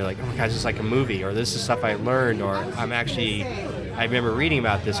ready, you're like, oh my God, this is like a movie, or this is stuff I learned, or I remember reading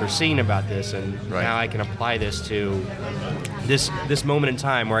about this or seeing about this, and now I can apply this to this moment in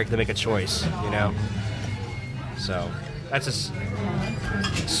time where I can make a choice, So that's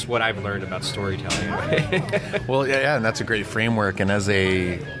just what I've learned about storytelling. Well, yeah, and that's a great framework. And as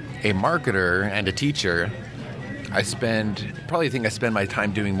a marketer and a teacher, I spend my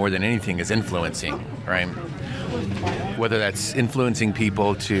time doing more than anything is influencing, right? Whether that's influencing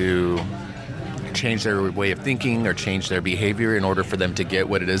people to change their way of thinking or change their behavior in order for them to get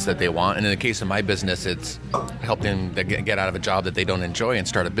what it is that they want. And in the case of my business, it's help them get out of a job that they don't enjoy and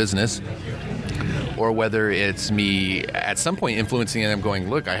start a business. Or whether it's me at some point influencing them, going,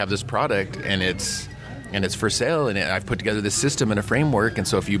 look, I have this product and it's for sale, and I've put together this system and a framework, and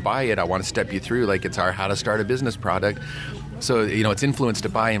so if you buy it, I want to step you through, it's our how to start a business product. So, it's influence to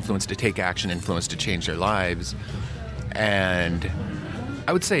buy, influence to take action, influence to change their lives. And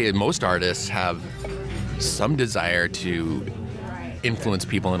I would say most artists have some desire to influence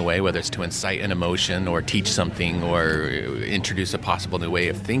people in a way, whether it's to incite an emotion or teach something or introduce a possible new way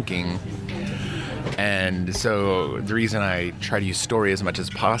of thinking. And so the reason I try to use story as much as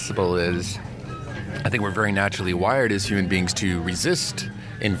possible is I think we're very naturally wired as human beings to resist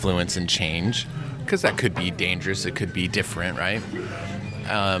influence and change, because that could be dangerous, it could be different, right?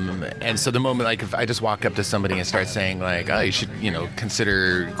 And so the moment, if I just walk up to somebody and start saying, oh, you should,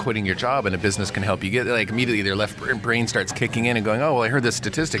 consider quitting your job and a business can help you get, immediately their left brain starts kicking in and going, oh, well, I heard this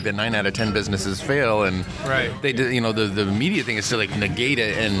statistic that 9 out of 10 businesses fail, and they do, the immediate thing is to negate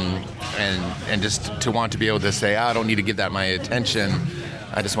it and just to want to be able to say, I don't need to give that my attention.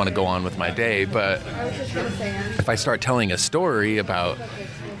 I just want to go on with my day. But if I start telling a story about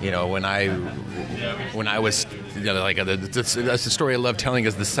when I was, like that's the story I love telling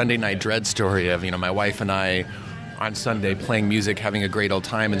is the Sunday night dread story of, my wife and I on Sunday playing music, having a great old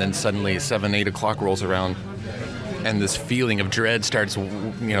time, and then suddenly 7, 8 o'clock rolls around, and this feeling of dread starts,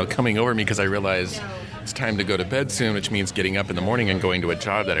 coming over me because I realize it's time to go to bed soon, which means getting up in the morning and going to a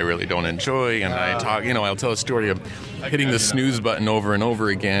job that I really don't enjoy. And I'll tell a story of hitting the snooze button over and over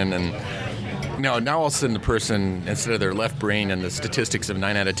again, and now all of a sudden the person, instead of their left brain and the statistics of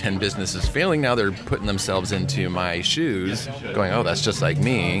 9 out of 10 businesses failing, now they're putting themselves into my shoes, going, oh, that's just like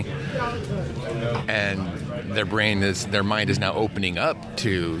me. And their mind is now opening up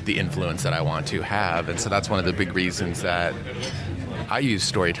to the influence that I want to have. And so that's one of the big reasons that I use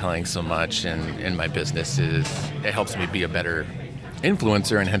storytelling so much in my business is it helps me be a better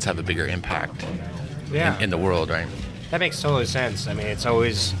influencer and hence have a bigger impact in the world, right? That makes total sense. I mean, it's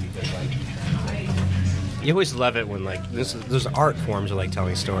always... You always love it when, like, those art forms are like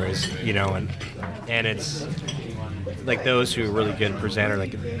telling stories, and it's like those who are really good presenter,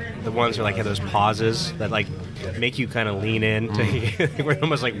 like the ones who like have those pauses that like make you kind of lean in to we're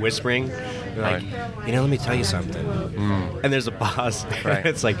almost like whispering. They're like, let me tell you something. And there's a pause. Right.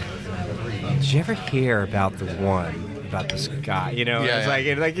 It's like, did you ever hear about the one about this guy? It's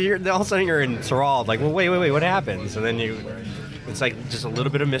like you're all of a sudden you're enthralled. Like, well, wait, what happens? And then it's like just a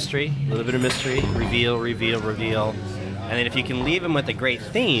little bit of mystery, reveal. And then if you can leave them with a great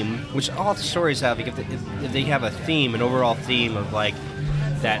theme, which all the stories have, if they have a theme, an overall theme of like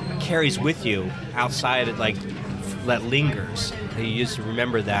that carries with you outside of like that lingers, and you just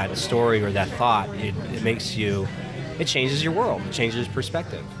remember that story or that thought, it changes your world, it changes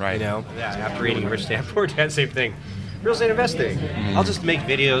perspective. Right. After reading Rich Dad Poor Dad, same thing. Real estate investing. I'll just make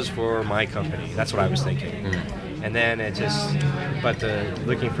videos for my company. That's what I was thinking. And then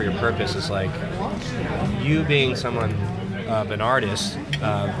looking for your purpose is like you being someone of an artist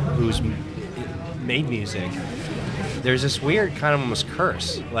who's made music. There's this weird kind of almost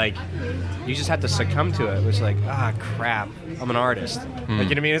curse. Like you just have to succumb to it. It was like, crap, I'm an artist. Like, you know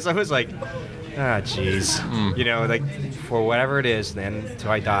what I mean? It's always like, jeez. Like for whatever it is, then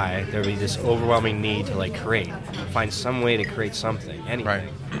until I die, there'll be this overwhelming need to like create, find some way to create something, anything.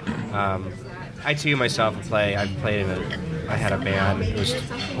 Right. I too myself I had a band. It was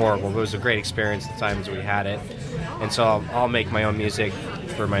horrible, but it was a great experience at the times we had it. And so I'll make my own music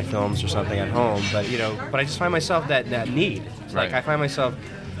for my films or something at home. But I just find myself that need. It's like I find myself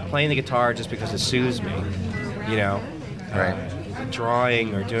playing the guitar just because it soothes me.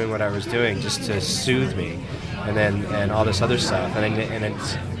 Drawing or doing what I was doing just to soothe me, and all this other stuff. And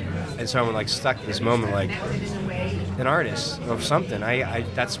so I'm like stuck in this moment like. An artist or something. I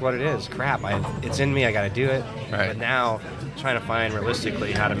that's what it is. Crap. It's in me. I got to do it. Right. But now, trying to find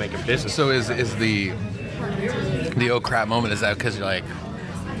realistically how to make a business. So is the oh crap moment? Is that because you're like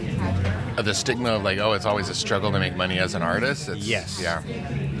of the stigma of like it's always a struggle to make money as an artist? Yes. Yeah.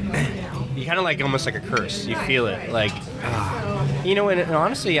 You kind of like almost like a curse. You feel it like and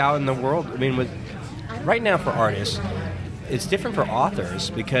honestly, out in the world, I mean, right now for artists, it's different for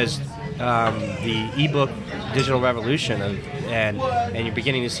authors because. The ebook digital revolution and you're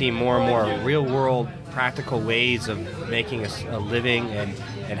beginning to see more and more real world practical ways of making a living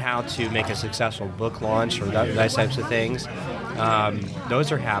and how to make a successful book launch or those types of things.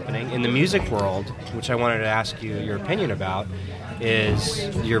 Those are happening in the music world, which I wanted to ask you your opinion about. Is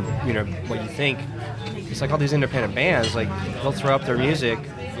what you think? It's like all these independent bands, like they'll throw up their music,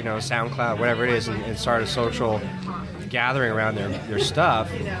 SoundCloud, whatever it is, and start a social gathering around their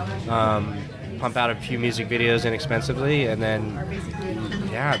stuff, pump out a few music videos inexpensively, and then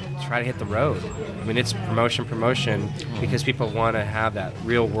try to hit the road. I mean, it's promotion because people want to have that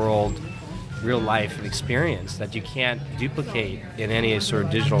real world, real life experience that you can't duplicate in any sort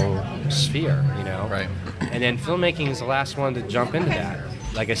of digital sphere, Right. And then filmmaking is the last one to jump into that.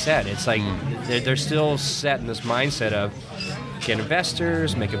 Like I said, it's like they're still set in this mindset of get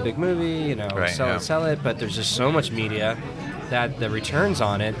investors, make a big movie, sell it. But there's just so much media that the returns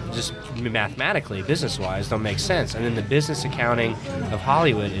on it, just mathematically, business-wise, don't make sense. And then the business accounting of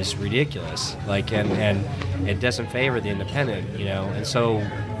Hollywood is ridiculous. Like, and it doesn't favor the independent, And so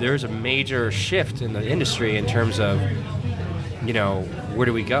there's a major shift in the industry in terms of, where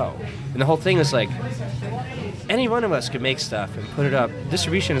do we go? And the whole thing is like, any one of us could make stuff and put it up.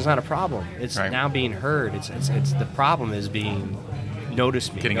 Distribution is not a problem. It's now being heard. It's the problem is being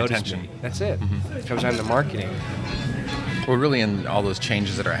noticed. Getting attention. That's it. Mm-hmm. It comes down to marketing. Well, really, in all those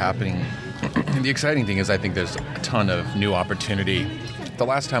changes that are happening, the exciting thing is I think there's a ton of new opportunity. The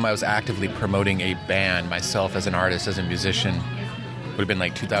last time I was actively promoting a band myself as an artist, as a musician, would have been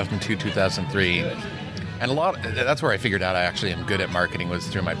like 2002, 2003. And that's where I figured out I actually am good at marketing, was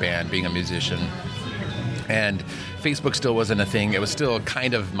through my band, being a musician. And Facebook still wasn't a thing. It was still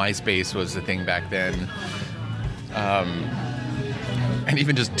kind of, MySpace was the thing back then. And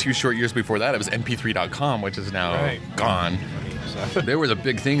even just 2 short years before that, it was mp3.com, which is now gone. They were the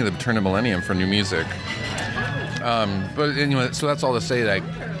big thing at the turn of millennium for new music. But anyway, so that's all to say that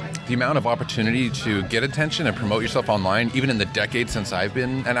the amount of opportunity to get attention and promote yourself online, even in the decade since I've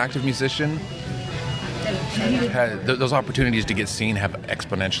been an active musician, those opportunities to get seen have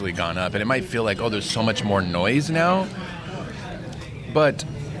exponentially gone up. And it might feel like, oh, there's so much more noise now. But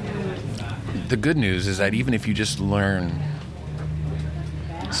the good news is that even if you just learn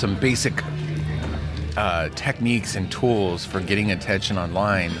some basic techniques and tools for getting attention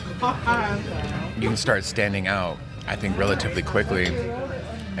online, you can start standing out, I think, relatively quickly.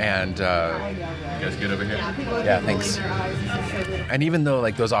 And you guys good over here? Yeah, thanks. And even though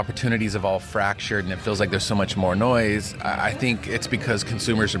like those opportunities have all fractured and it feels like there's so much more noise, I think it's because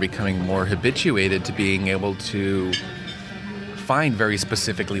consumers are becoming more habituated to being able to find very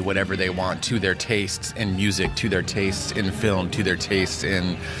specifically whatever they want to their tastes in music, to their tastes in film, to their tastes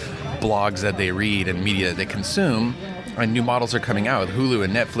in blogs that they read and media that they consume. And new models are coming out with Hulu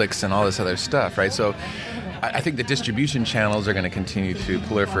and Netflix and all this other stuff, right? So I think the distribution channels are going to continue to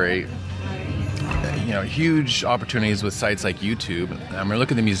proliferate. Huge opportunities with sites like YouTube. I mean,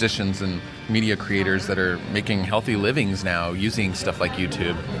 look at the musicians and media creators that are making healthy livings now using stuff like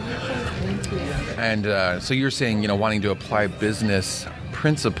YouTube. And so you're saying, wanting to apply business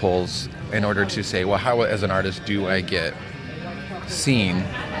principles in order to say, well, how as an artist do I get seen?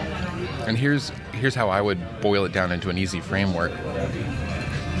 And here's how I would boil it down into an easy framework.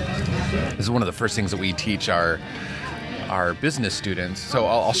 This is one of the first things that we teach our business students. So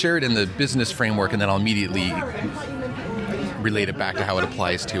I'll share it in the business framework, and then I'll immediately relate it back to how it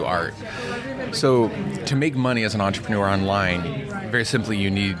applies to art. So to make money as an entrepreneur online, very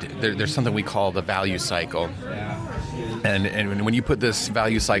simply, there's something we call the value cycle. And when you put this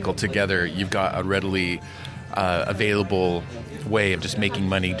value cycle together, you've got a readily available way of just making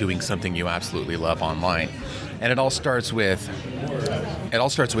money doing something you absolutely love online. And it all starts with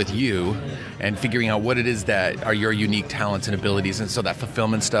you and figuring out what it is that are your unique talents and abilities. And so that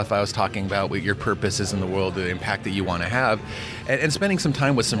fulfillment stuff I was talking about, what your purpose is in the world, the impact that you want to have, and spending some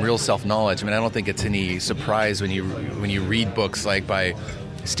time with some real self-knowledge. I mean, I don't think it's any surprise when you read books like by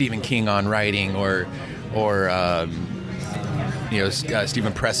Stephen King on writing or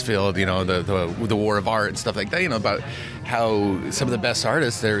Stephen Pressfield, the War of Art and stuff like that, about how some of the best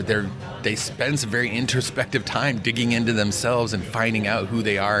artists, they spend some very introspective time digging into themselves and finding out who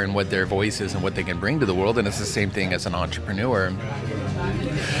they are and what their voice is and what they can bring to the world. And it's the same thing as an entrepreneur.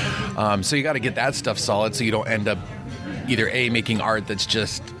 So you got to get that stuff solid so you don't end up either A, making art that's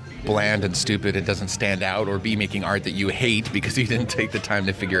just bland and stupid, it doesn't stand out, or B, making art that you hate because you didn't take the time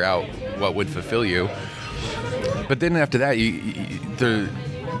to figure out what would fulfill you. But then after that,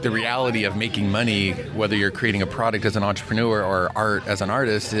 the reality of making money, whether you're creating a product as an entrepreneur or art as an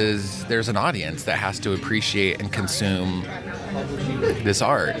artist, is there's an audience that has to appreciate and consume this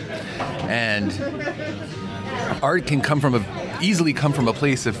art. And art can easily come from a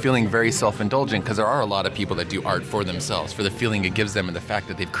place of feeling very self-indulgent, because there are a lot of people that do art for themselves, for the feeling it gives them and the fact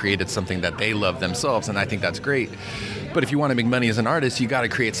that they've created something that they love themselves, and I think that's great. But if you want to make money as an artist, you got to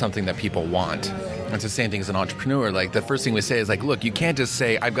create something that people want. It's the same thing as an entrepreneur. Like, the first thing we say is like, look, you can't just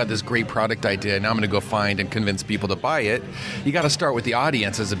say, I've got this great product idea, now I'm going to go find and convince people to buy it. You got to start with the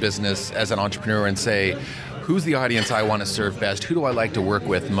audience as a business, as an entrepreneur, and say, who's the audience I want to serve best? Who do I like to work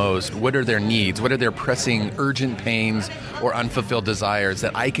with most? What are their needs? What are their pressing, urgent pains or unfulfilled desires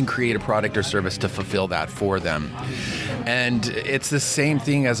that I can create a product or service to fulfill that for them? And it's the same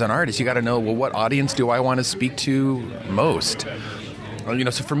thing as an artist. You got to know, well, what audience do I want to speak to most?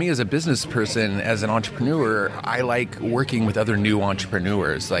 So for me as a business person, as an entrepreneur, I like working with other new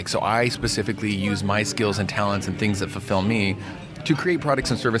entrepreneurs. So I specifically use my skills and talents and things that fulfill me to create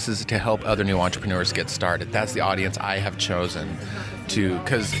products and services to help other new entrepreneurs get started. That's the audience I have chosen to,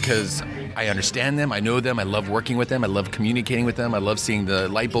 because I understand them, I know them, I love working with them, I love communicating with them, I love seeing the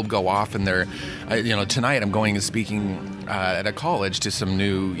light bulb go off in their, tonight I'm going and speaking at a college to some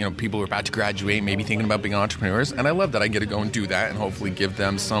new, people who are about to graduate, maybe thinking about being entrepreneurs, and I love that I get to go and do that and hopefully give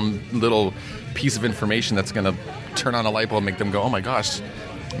them some little piece of information that's going to turn on a light bulb and make them go, oh my gosh,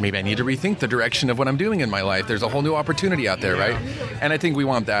 maybe I need to rethink the direction of what I'm doing in my life. There's a whole new opportunity out there, right? And I think we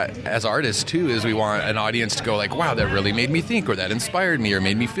want that as artists too, is we want an audience to go like, wow, that really made me think, or that inspired me, or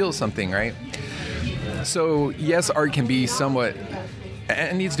made me feel something, right? So yes, art can be somewhat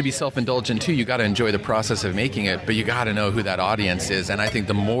And it needs to be self-indulgent too. You got to enjoy the process of making it, but you got to know who that audience is. And I think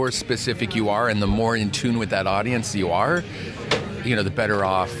the more specific you are and the more in tune with that audience you are, the better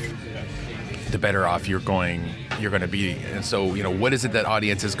off you're going to be. And so, what is it that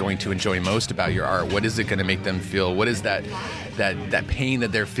audience is going to enjoy most about your art? What is it going to make them feel? What is that pain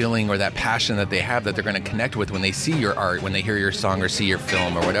that they're feeling or that passion that they have that they're going to connect with when they see your art, when they hear your song or see your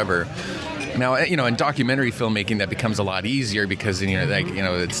film or whatever? Now, in documentary filmmaking, that becomes a lot easier because,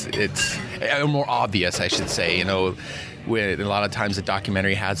 it's more obvious, I should say. With a lot of times a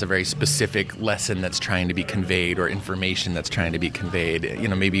documentary has a very specific lesson that's trying to be conveyed or information that's trying to be conveyed.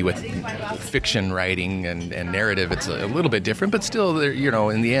 Maybe with fiction writing and narrative, it's a little bit different, but still,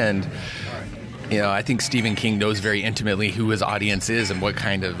 in the end, I think Stephen King knows very intimately who his audience is and what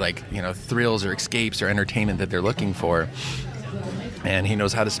kind of thrills or escapes or entertainment that they're looking for. And he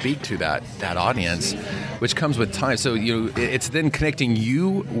knows how to speak to that audience, which comes with time. So it's then connecting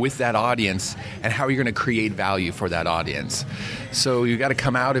you with that audience and how you're going to create value for that audience. So you got to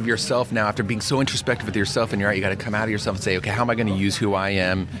come out of yourself now after being so introspective with yourself and your art. You got to come out of yourself and say, okay, how am I going to use who I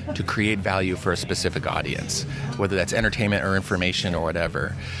am to create value for a specific audience, whether that's entertainment or information or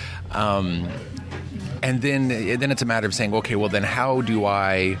whatever. And then it's a matter of saying, okay, well then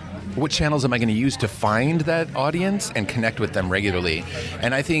what channels am I going to use to find that audience and connect with them regularly?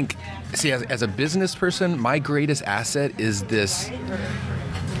 And I think, as a business person, my greatest asset is this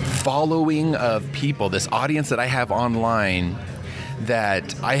following of people, this audience that I have online,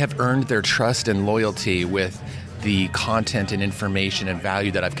 that I have earned their trust and loyalty with the content and information and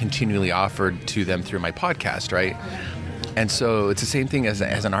value that I've continually offered to them through my podcast, right? And so it's the same thing as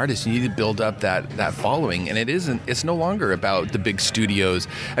an artist. You need to build up that following. And it's no longer about the big studios.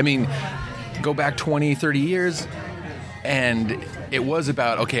 I mean, go back 20, 30 years, and it was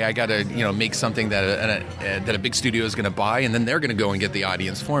about, okay, I got to make something that a big studio is going to buy, and then they're going to go and get the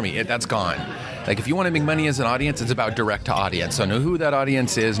audience for me. That's gone. Like, if you want to make money as an audience, it's about direct to audience. So know who that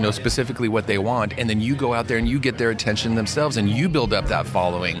audience is, know specifically what they want, and then you go out there and you get their attention themselves, and you build up that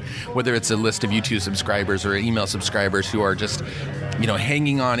following, whether it's a list of YouTube subscribers or email subscribers who are just,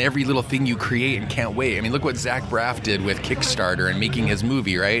 hanging on every little thing you create and can't wait. I mean, look what Zach Braff did with Kickstarter and making his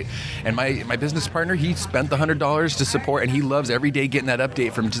movie, right? And my business partner, he spent the $100 to support, and he loves every day getting that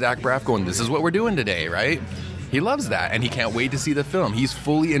update from Zach Braff going, this is what we're doing today, right? He loves that, and he can't wait to see the film. He's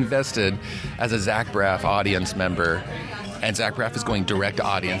fully invested as a Zach Braff audience member, and Zach Braff is going direct to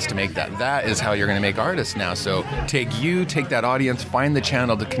audience to make that. That is how you're going to make artists now. So take that audience, find the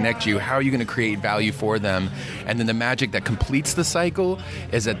channel to connect you. How are you going to create value for them? And then the magic that completes the cycle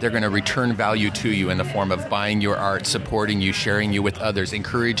is that they're going to return value to you in the form of buying your art, supporting you, sharing you with others,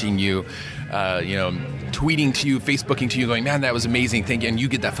 encouraging you, tweeting to you, Facebooking to you, going, man, that was amazing, thank you. And you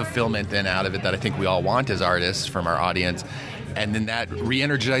get that fulfillment then out of it that I think we all want as artists from our audience. And then that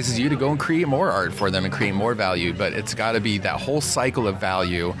re-energizes you to go and create more art for them and create more value. But it's got to be that whole cycle of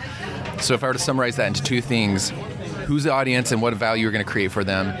value. So if I were to summarize that into two things, who's the audience and what value you're going to create for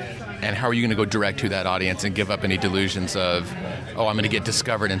them, and how are you going to go direct to that audience and give up any delusions of, oh, I'm going to get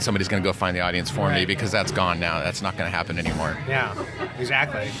discovered and somebody's going to go find the audience for me, because that's gone now. That's not going to happen anymore. Yeah,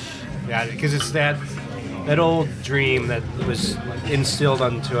 exactly. Yeah, because it's that old dream that was instilled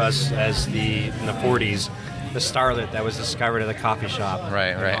onto us in the 40s, the starlet that was discovered at a coffee shop.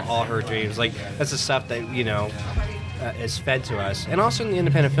 Right. All her dreams. Like, that's the stuff that, is fed to us. And also in the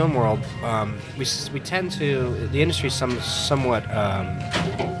independent film world, we tend to, the industry somewhat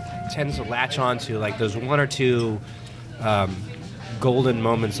tends to latch on to, like, those one or two golden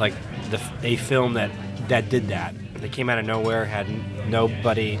moments, like a film that did that. They came out of nowhere, had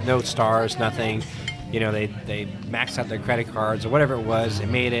nobody, no stars, nothing. They maxed out their credit cards or whatever it was. They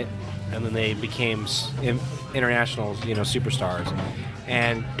made it, and then they became international, superstars.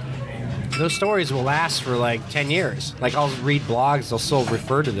 And those stories will last for like 10 years. Like, I'll read blogs, they'll still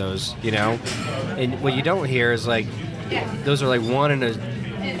refer to those, And what you don't hear is, like, those are like one in a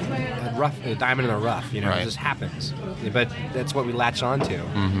diamond in the rough, Right. It just happens. But that's what we latch on to.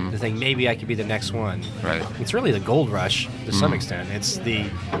 Mm-hmm. To think maybe I could be the next one. Right. It's really the gold rush to some extent. It's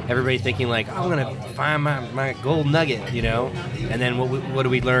everybody thinking, like, I'm gonna find my gold nugget, And then what do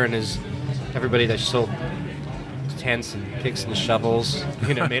we learn is everybody that sold tents and picks and shovels,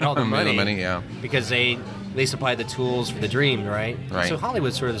 made all the money. Yeah. Because they supplied the tools for the dream, right? Right. So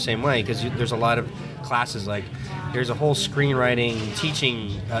Hollywood's sort of the same way, because there's a lot of classes, like, there's a whole screenwriting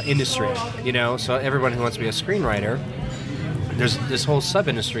teaching industry, So everyone who wants to be a screenwriter, there's this whole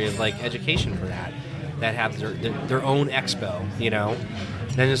sub-industry of, like, education for that have their own expo,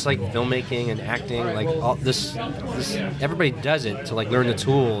 Then it's like filmmaking and acting, like all this. Everybody does it to, like, learn the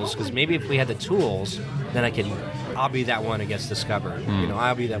tools, because maybe if we had the tools, then I could I'll be that one that gets discovered. You know,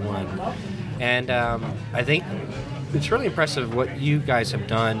 I'll be that one. And I think it's really impressive what you guys have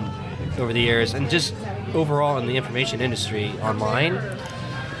done over the years, and just overall in the information industry online.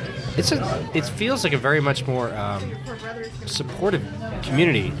 It feels like a very much more supportive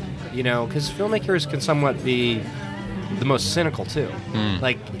community, you know, because filmmakers can somewhat be the most cynical too.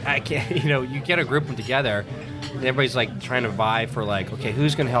 Like, I can't, you know, you get a group of them together, and everybody's like trying to vie for like, okay,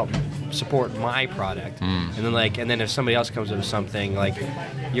 who's going to help support my product? And then if somebody else comes up with something, like,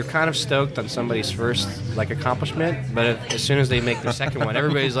 you're kind of stoked on somebody's first like accomplishment, but as soon as they make their second one,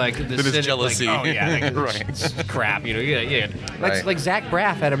 everybody's like, this is jealousy. Like, oh yeah, like, right. It's crap, you know. Yeah. Right. Like Zach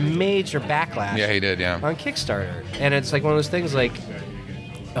Braff had a major backlash. Yeah, he did. Yeah. On Kickstarter, and it's like one of those things like,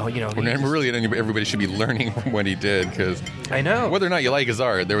 oh, you know, really, everybody should be learning from what he did, because I know, whether or not you like his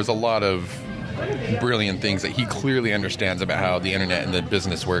art, there was a lot of brilliant things that he clearly understands about how the internet and the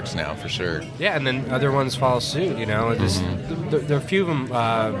business works now, for sure. Yeah, and then other ones follow suit. You know, there are a few of them.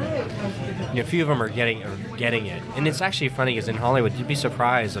 A few of them are getting it, and it's actually funny because in Hollywood, you'd be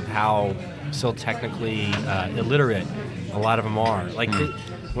surprised of how still technically illiterate a lot of them are. Like.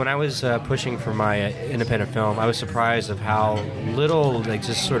 When I was pushing for my independent film, I was surprised of how little, like,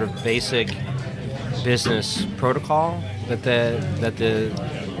 just sort of basic business protocol that the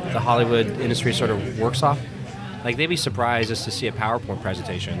Hollywood industry sort of works off. Like, they'd be surprised just to see a PowerPoint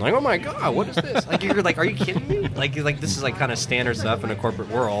presentation. Like, oh my God, what is this? Like, you're like, are you kidding me? Like this is like kind of standard stuff in a corporate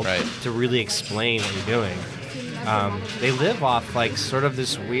world, right, to really explain what you're doing. They live off like sort of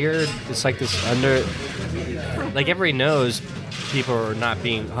this weird. It's like this like everybody knows. People are not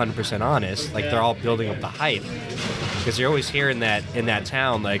being 100% honest. Like, they're all building up the hype, because you're always hearing that in that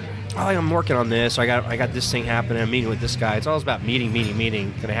town, like, oh, I'm working on this, or I got this thing happening, I'm meeting with this guy. It's always about meeting,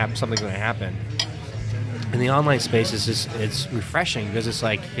 gonna happen, something's gonna happen. In the online space, it's refreshing, because it's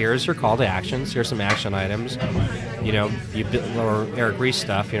like, here's your call to actions, here's some action items, you know, you build, or Eric Ries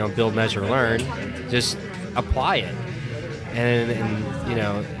stuff, you know, build, measure, learn, just apply it. And you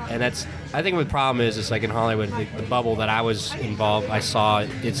know, and that's, I think the problem is, it's like in Hollywood, the bubble that I was involved, I saw,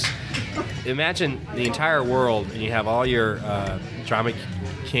 it's, imagine the entire world, and you have all your drama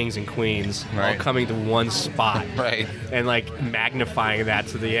kings and queens, right, all coming to one spot, right, and like magnifying that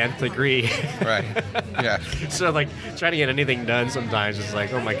to the nth degree. Right. Yeah. So like trying to get anything done sometimes is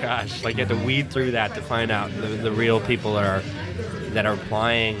like, oh my gosh, like you have to weed through that to find out the real people that are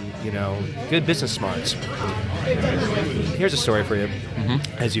applying, you know, good business smarts. Here's a story for you.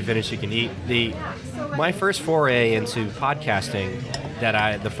 As you finish, you can eat. My first foray into podcasting,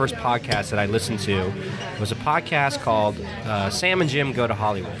 the first podcast that I listened to, was a podcast called Sam and Jim Go to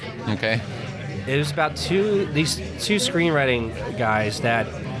Hollywood. Okay. It was about these two screenwriting guys that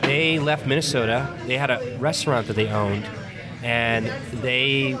they left Minnesota. They had a restaurant that they owned, and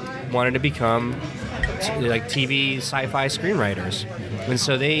they wanted to become like TV sci-fi screenwriters. And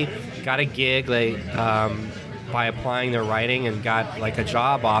so they got a gig by applying their writing, and got like a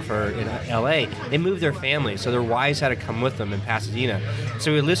job offer in LA. They moved their family, so their wives had to come with them in Pasadena.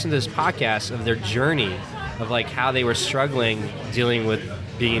 So we listened to this podcast of their journey, of like how they were struggling dealing with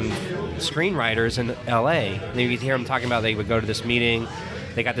being screenwriters in LA. And you could hear them talking about they would go to this meeting,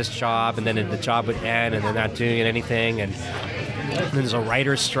 they got this job, and then the job would end, and they're not doing anything, and then there's a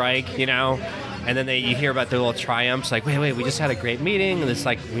writer's strike, you know. And then you hear about their little triumphs, like, wait, we just had a great meeting, and it's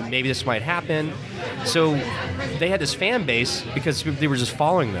like, maybe this might happen. So they had this fan base because they were just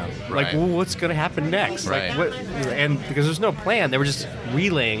following them. Right. Like, well, what's going to happen next? Right. Like, what? And because there's no plan, they were just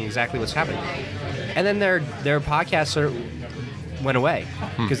relaying exactly what's happening. And then their podcast sort of went away,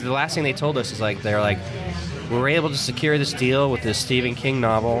 because the last thing they told us is like, they're like, we were able to secure this deal with this Stephen King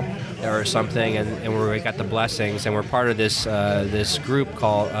novel or something, and we got the blessings, and we're part of this group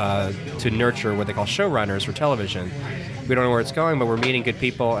called to nurture what they call showrunners for television. We don't know where it's going, but we're meeting good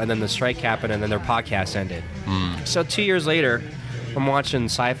people, and then the strike happened, and then their podcast ended. So 2 years later, I'm watching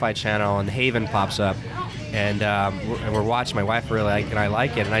Sci-Fi Channel, and Haven pops up, and we're watching. My wife really like it, and I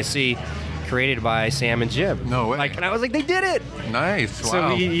like it, and I see created by Sam and Jim. No way. And I was like, they did it! Nice.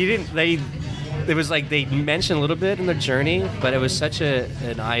 Wow. So it was like they mentioned a little bit in their journey, but it was such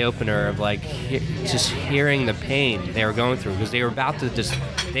an eye-opener of like just hearing the pain they were going through, because they were about to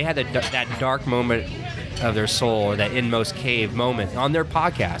they had that dark moment of their soul, or that inmost cave moment on their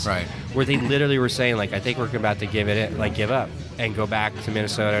podcast, right, where they literally were saying like, I think we're about to give up and go back to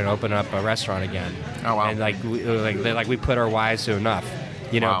Minnesota and open up a restaurant again. Oh wow. And we put our wives to enough,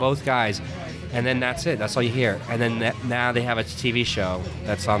 you know, both guys. And then that's it. That's all you hear. And then now they have a TV show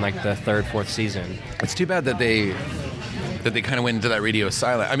that's on like the 3rd, 4th season. It's too bad that they kind of went into that radio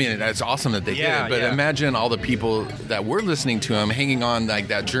silent. I mean, it's awesome that they did it, but imagine all the people that were listening to them, hanging on like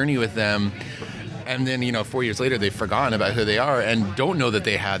that journey with them, And then, 4 years later, they've forgotten about who they are and don't know that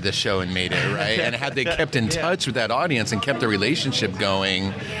they had this show and made it, right? And had they kept in touch with that audience and kept the relationship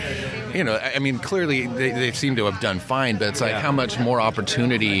going, clearly they seem to have done fine, but it's like how much more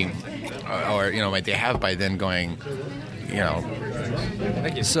opportunity might they have by then going,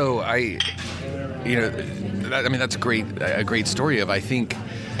 So that's a great story of, I think,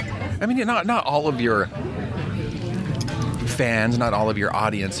 not all of your fans, not all of your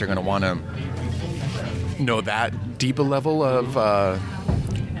audience are going to want to know that deep a level of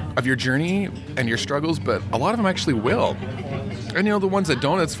your journey and your struggles, but a lot of them actually will. And the ones that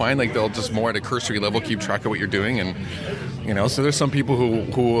don't, it's fine. Like, they'll just more at a cursory level keep track of what you're doing, and so there's some people who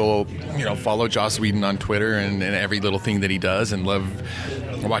will follow Joss Whedon on Twitter and every little thing that he does, and love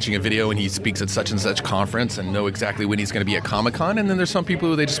watching a video when he speaks at such and such conference and know exactly when he's going to be at Comic-Con. And then there's some people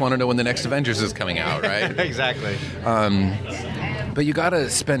who they just want to know when the next Avengers is coming out, right? Exactly. But you got to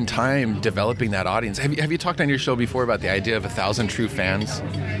spend time developing that audience. Have you talked on your show before about the idea of 1,000 true fans?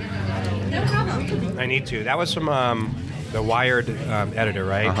 No problem. I need to. That was from the Wired editor,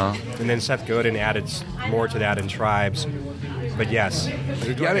 right? Uh-huh. And then Seth Godin added more to that in Tribes. But yes.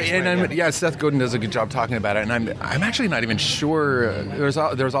 Seth Godin does a good job talking about it, and I'm actually not even sure. There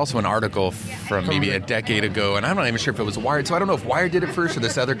was also an article from maybe a decade ago, and I'm not even sure if it was Wired. So I don't know if Wired did it first or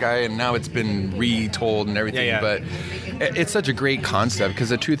this other guy, and now it's been retold and everything. Yeah. But it's such a great concept, because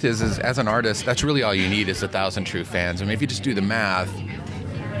the truth is as an artist, that's really all you need is 1,000 true fans. I mean, if you just do the math.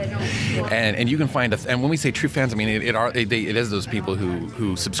 And you can find and when we say true fans, it is those people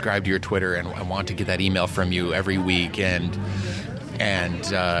who subscribe to your Twitter and want to get that email from you every week, and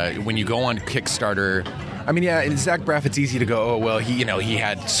when you go on Kickstarter, in Zach Braff, it's easy to go, oh well, he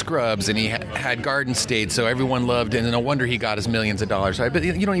had Scrubs and he had Garden State, so everyone loved, and no wonder he got his millions of dollars, right? But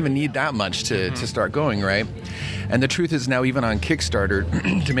you don't even need that much to start going, right? And the truth is, now even on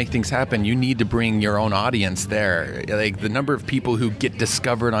Kickstarter, to make things happen, you need to bring your own audience there. Like, the number of people who get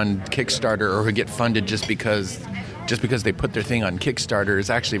discovered on Kickstarter or who get funded just because they put their thing on Kickstarter is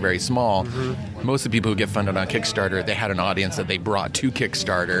actually very small. Mm-hmm. Most of the people who get funded on Kickstarter, they had an audience that they brought to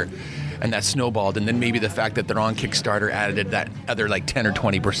Kickstarter, and that snowballed, and then maybe the fact that they're on Kickstarter added that other 10 or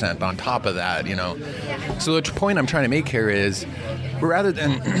 20% on top of that, So the point I'm trying to make here is, rather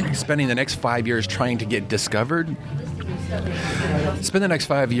than spending the next 5 years trying to get discovered, spend the next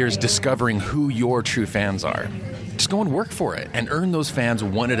 5 years discovering who your true fans are. Just go and work for it and earn those fans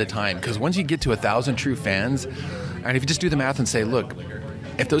one at a time, because once you get to 1,000 true fans, and if you just do the math and say, look,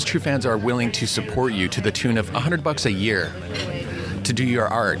 if those true fans are willing to support you to the tune of $100 a year to do your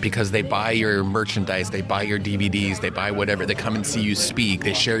art, because they buy your merchandise, they buy your DVDs, they buy whatever, they come and see you speak,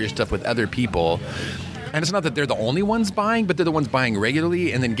 they share your stuff with other people, and it's not that they're the only ones buying, but they're the ones buying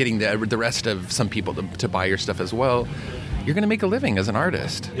regularly and then getting the rest of some people to buy your stuff as well, you're going to make a living as an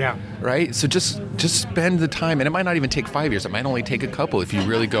artist. Yeah. Right? So just spend the time, and it might not even take 5 years. It might only take a couple if you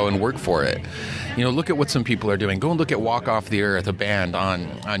really go and work for it. Look at what some people are doing. Go and look at Walk Off the Earth, a band on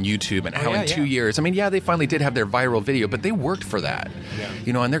YouTube, and how in 2 years, they finally did have their viral video, but they worked for that.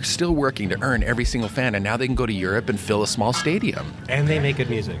 Yeah. And they're still working to earn every single fan, and now they can go to Europe and fill a small stadium. And they make good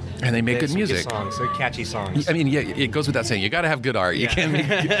music. Good music. Good songs. They're catchy songs. It goes without saying, you got to have good art. You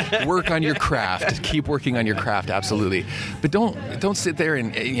can't work on your craft. Keep working on your craft, absolutely. But don't sit there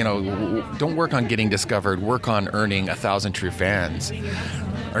and, don't work on getting discovered. Work on earning 1,000 true fans,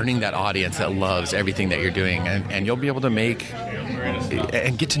 earning that audience that loves everything that you're doing, and you'll be able to make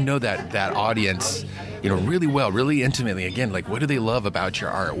and get to know that audience, really well, really intimately. Again, what do they love about your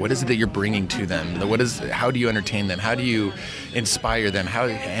art? What is it that you're bringing to them? How do you entertain them? How do you inspire them?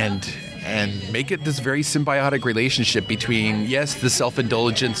 And make it this very symbiotic relationship between, yes, the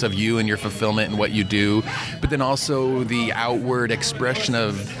self-indulgence of you and your fulfillment and what you do, but then also the outward expression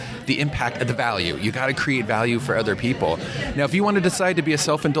of the impact of the value. You got to create value for other people. Now, if you want to decide to be a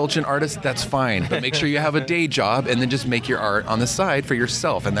self-indulgent artist, that's fine, but make sure you have a day job and then just make your art on the side for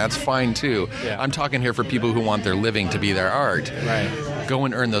yourself, and that's fine too. Yeah. I'm talking here for people who want their living to be their art. Right. Go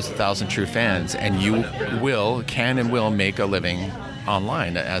and earn those 1,000 true fans, and you can and will make a living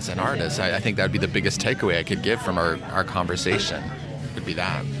online as an artist. I think that would be the biggest takeaway I could give from our conversation, would be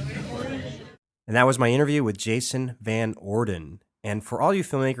that. And that was my interview with Jason Van Orden. And for all you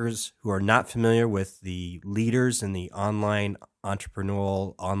filmmakers who are not familiar with the leaders in the online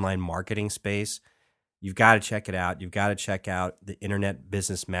entrepreneurial, online marketing space, you've got to check it out. You've got to check out the Internet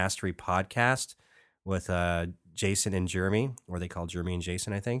Business Mastery podcast with Jason and Jeremy, or they call Jeremy and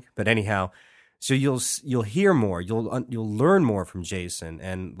Jason, I think. But anyhow, so you'll hear more, you'll learn more from Jason,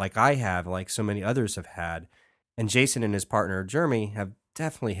 and like I have, like so many others have had, and Jason and his partner Jeremy have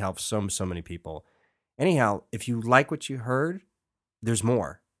definitely helped so many people. Anyhow, if you like what you heard, there's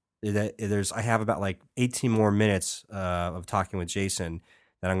more. I have about like 18 more minutes of talking with Jason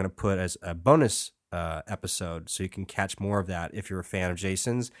that I'm going to put as a bonus episode, so you can catch more of that if you're a fan of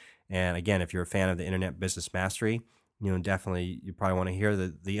Jason's. And again, if you're a fan of the Internet Business Mastery, definitely you probably want to hear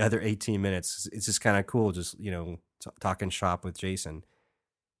the other 18 minutes. It's just kind of cool, just talking shop with Jason.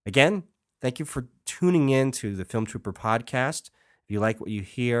 Again, thank you for tuning in to the Film Trooper podcast. If you like what you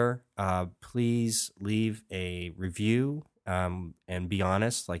hear, please leave a review and be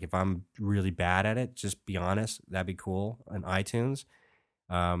honest. Like if I'm really bad at it, just be honest. That'd be cool on iTunes.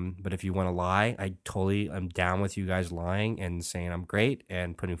 But if you want to lie, I'm down with you guys lying and saying I'm great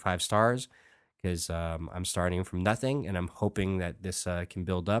and putting 5 stars, because I'm starting from nothing and I'm hoping that this can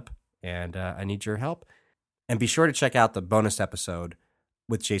build up, and I need your help. And be sure to check out the bonus episode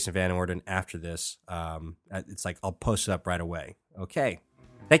with Jason Van Orden after this. It's like I'll post it up right away. Okay.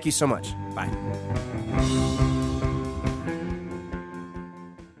 Thank you so much. Bye.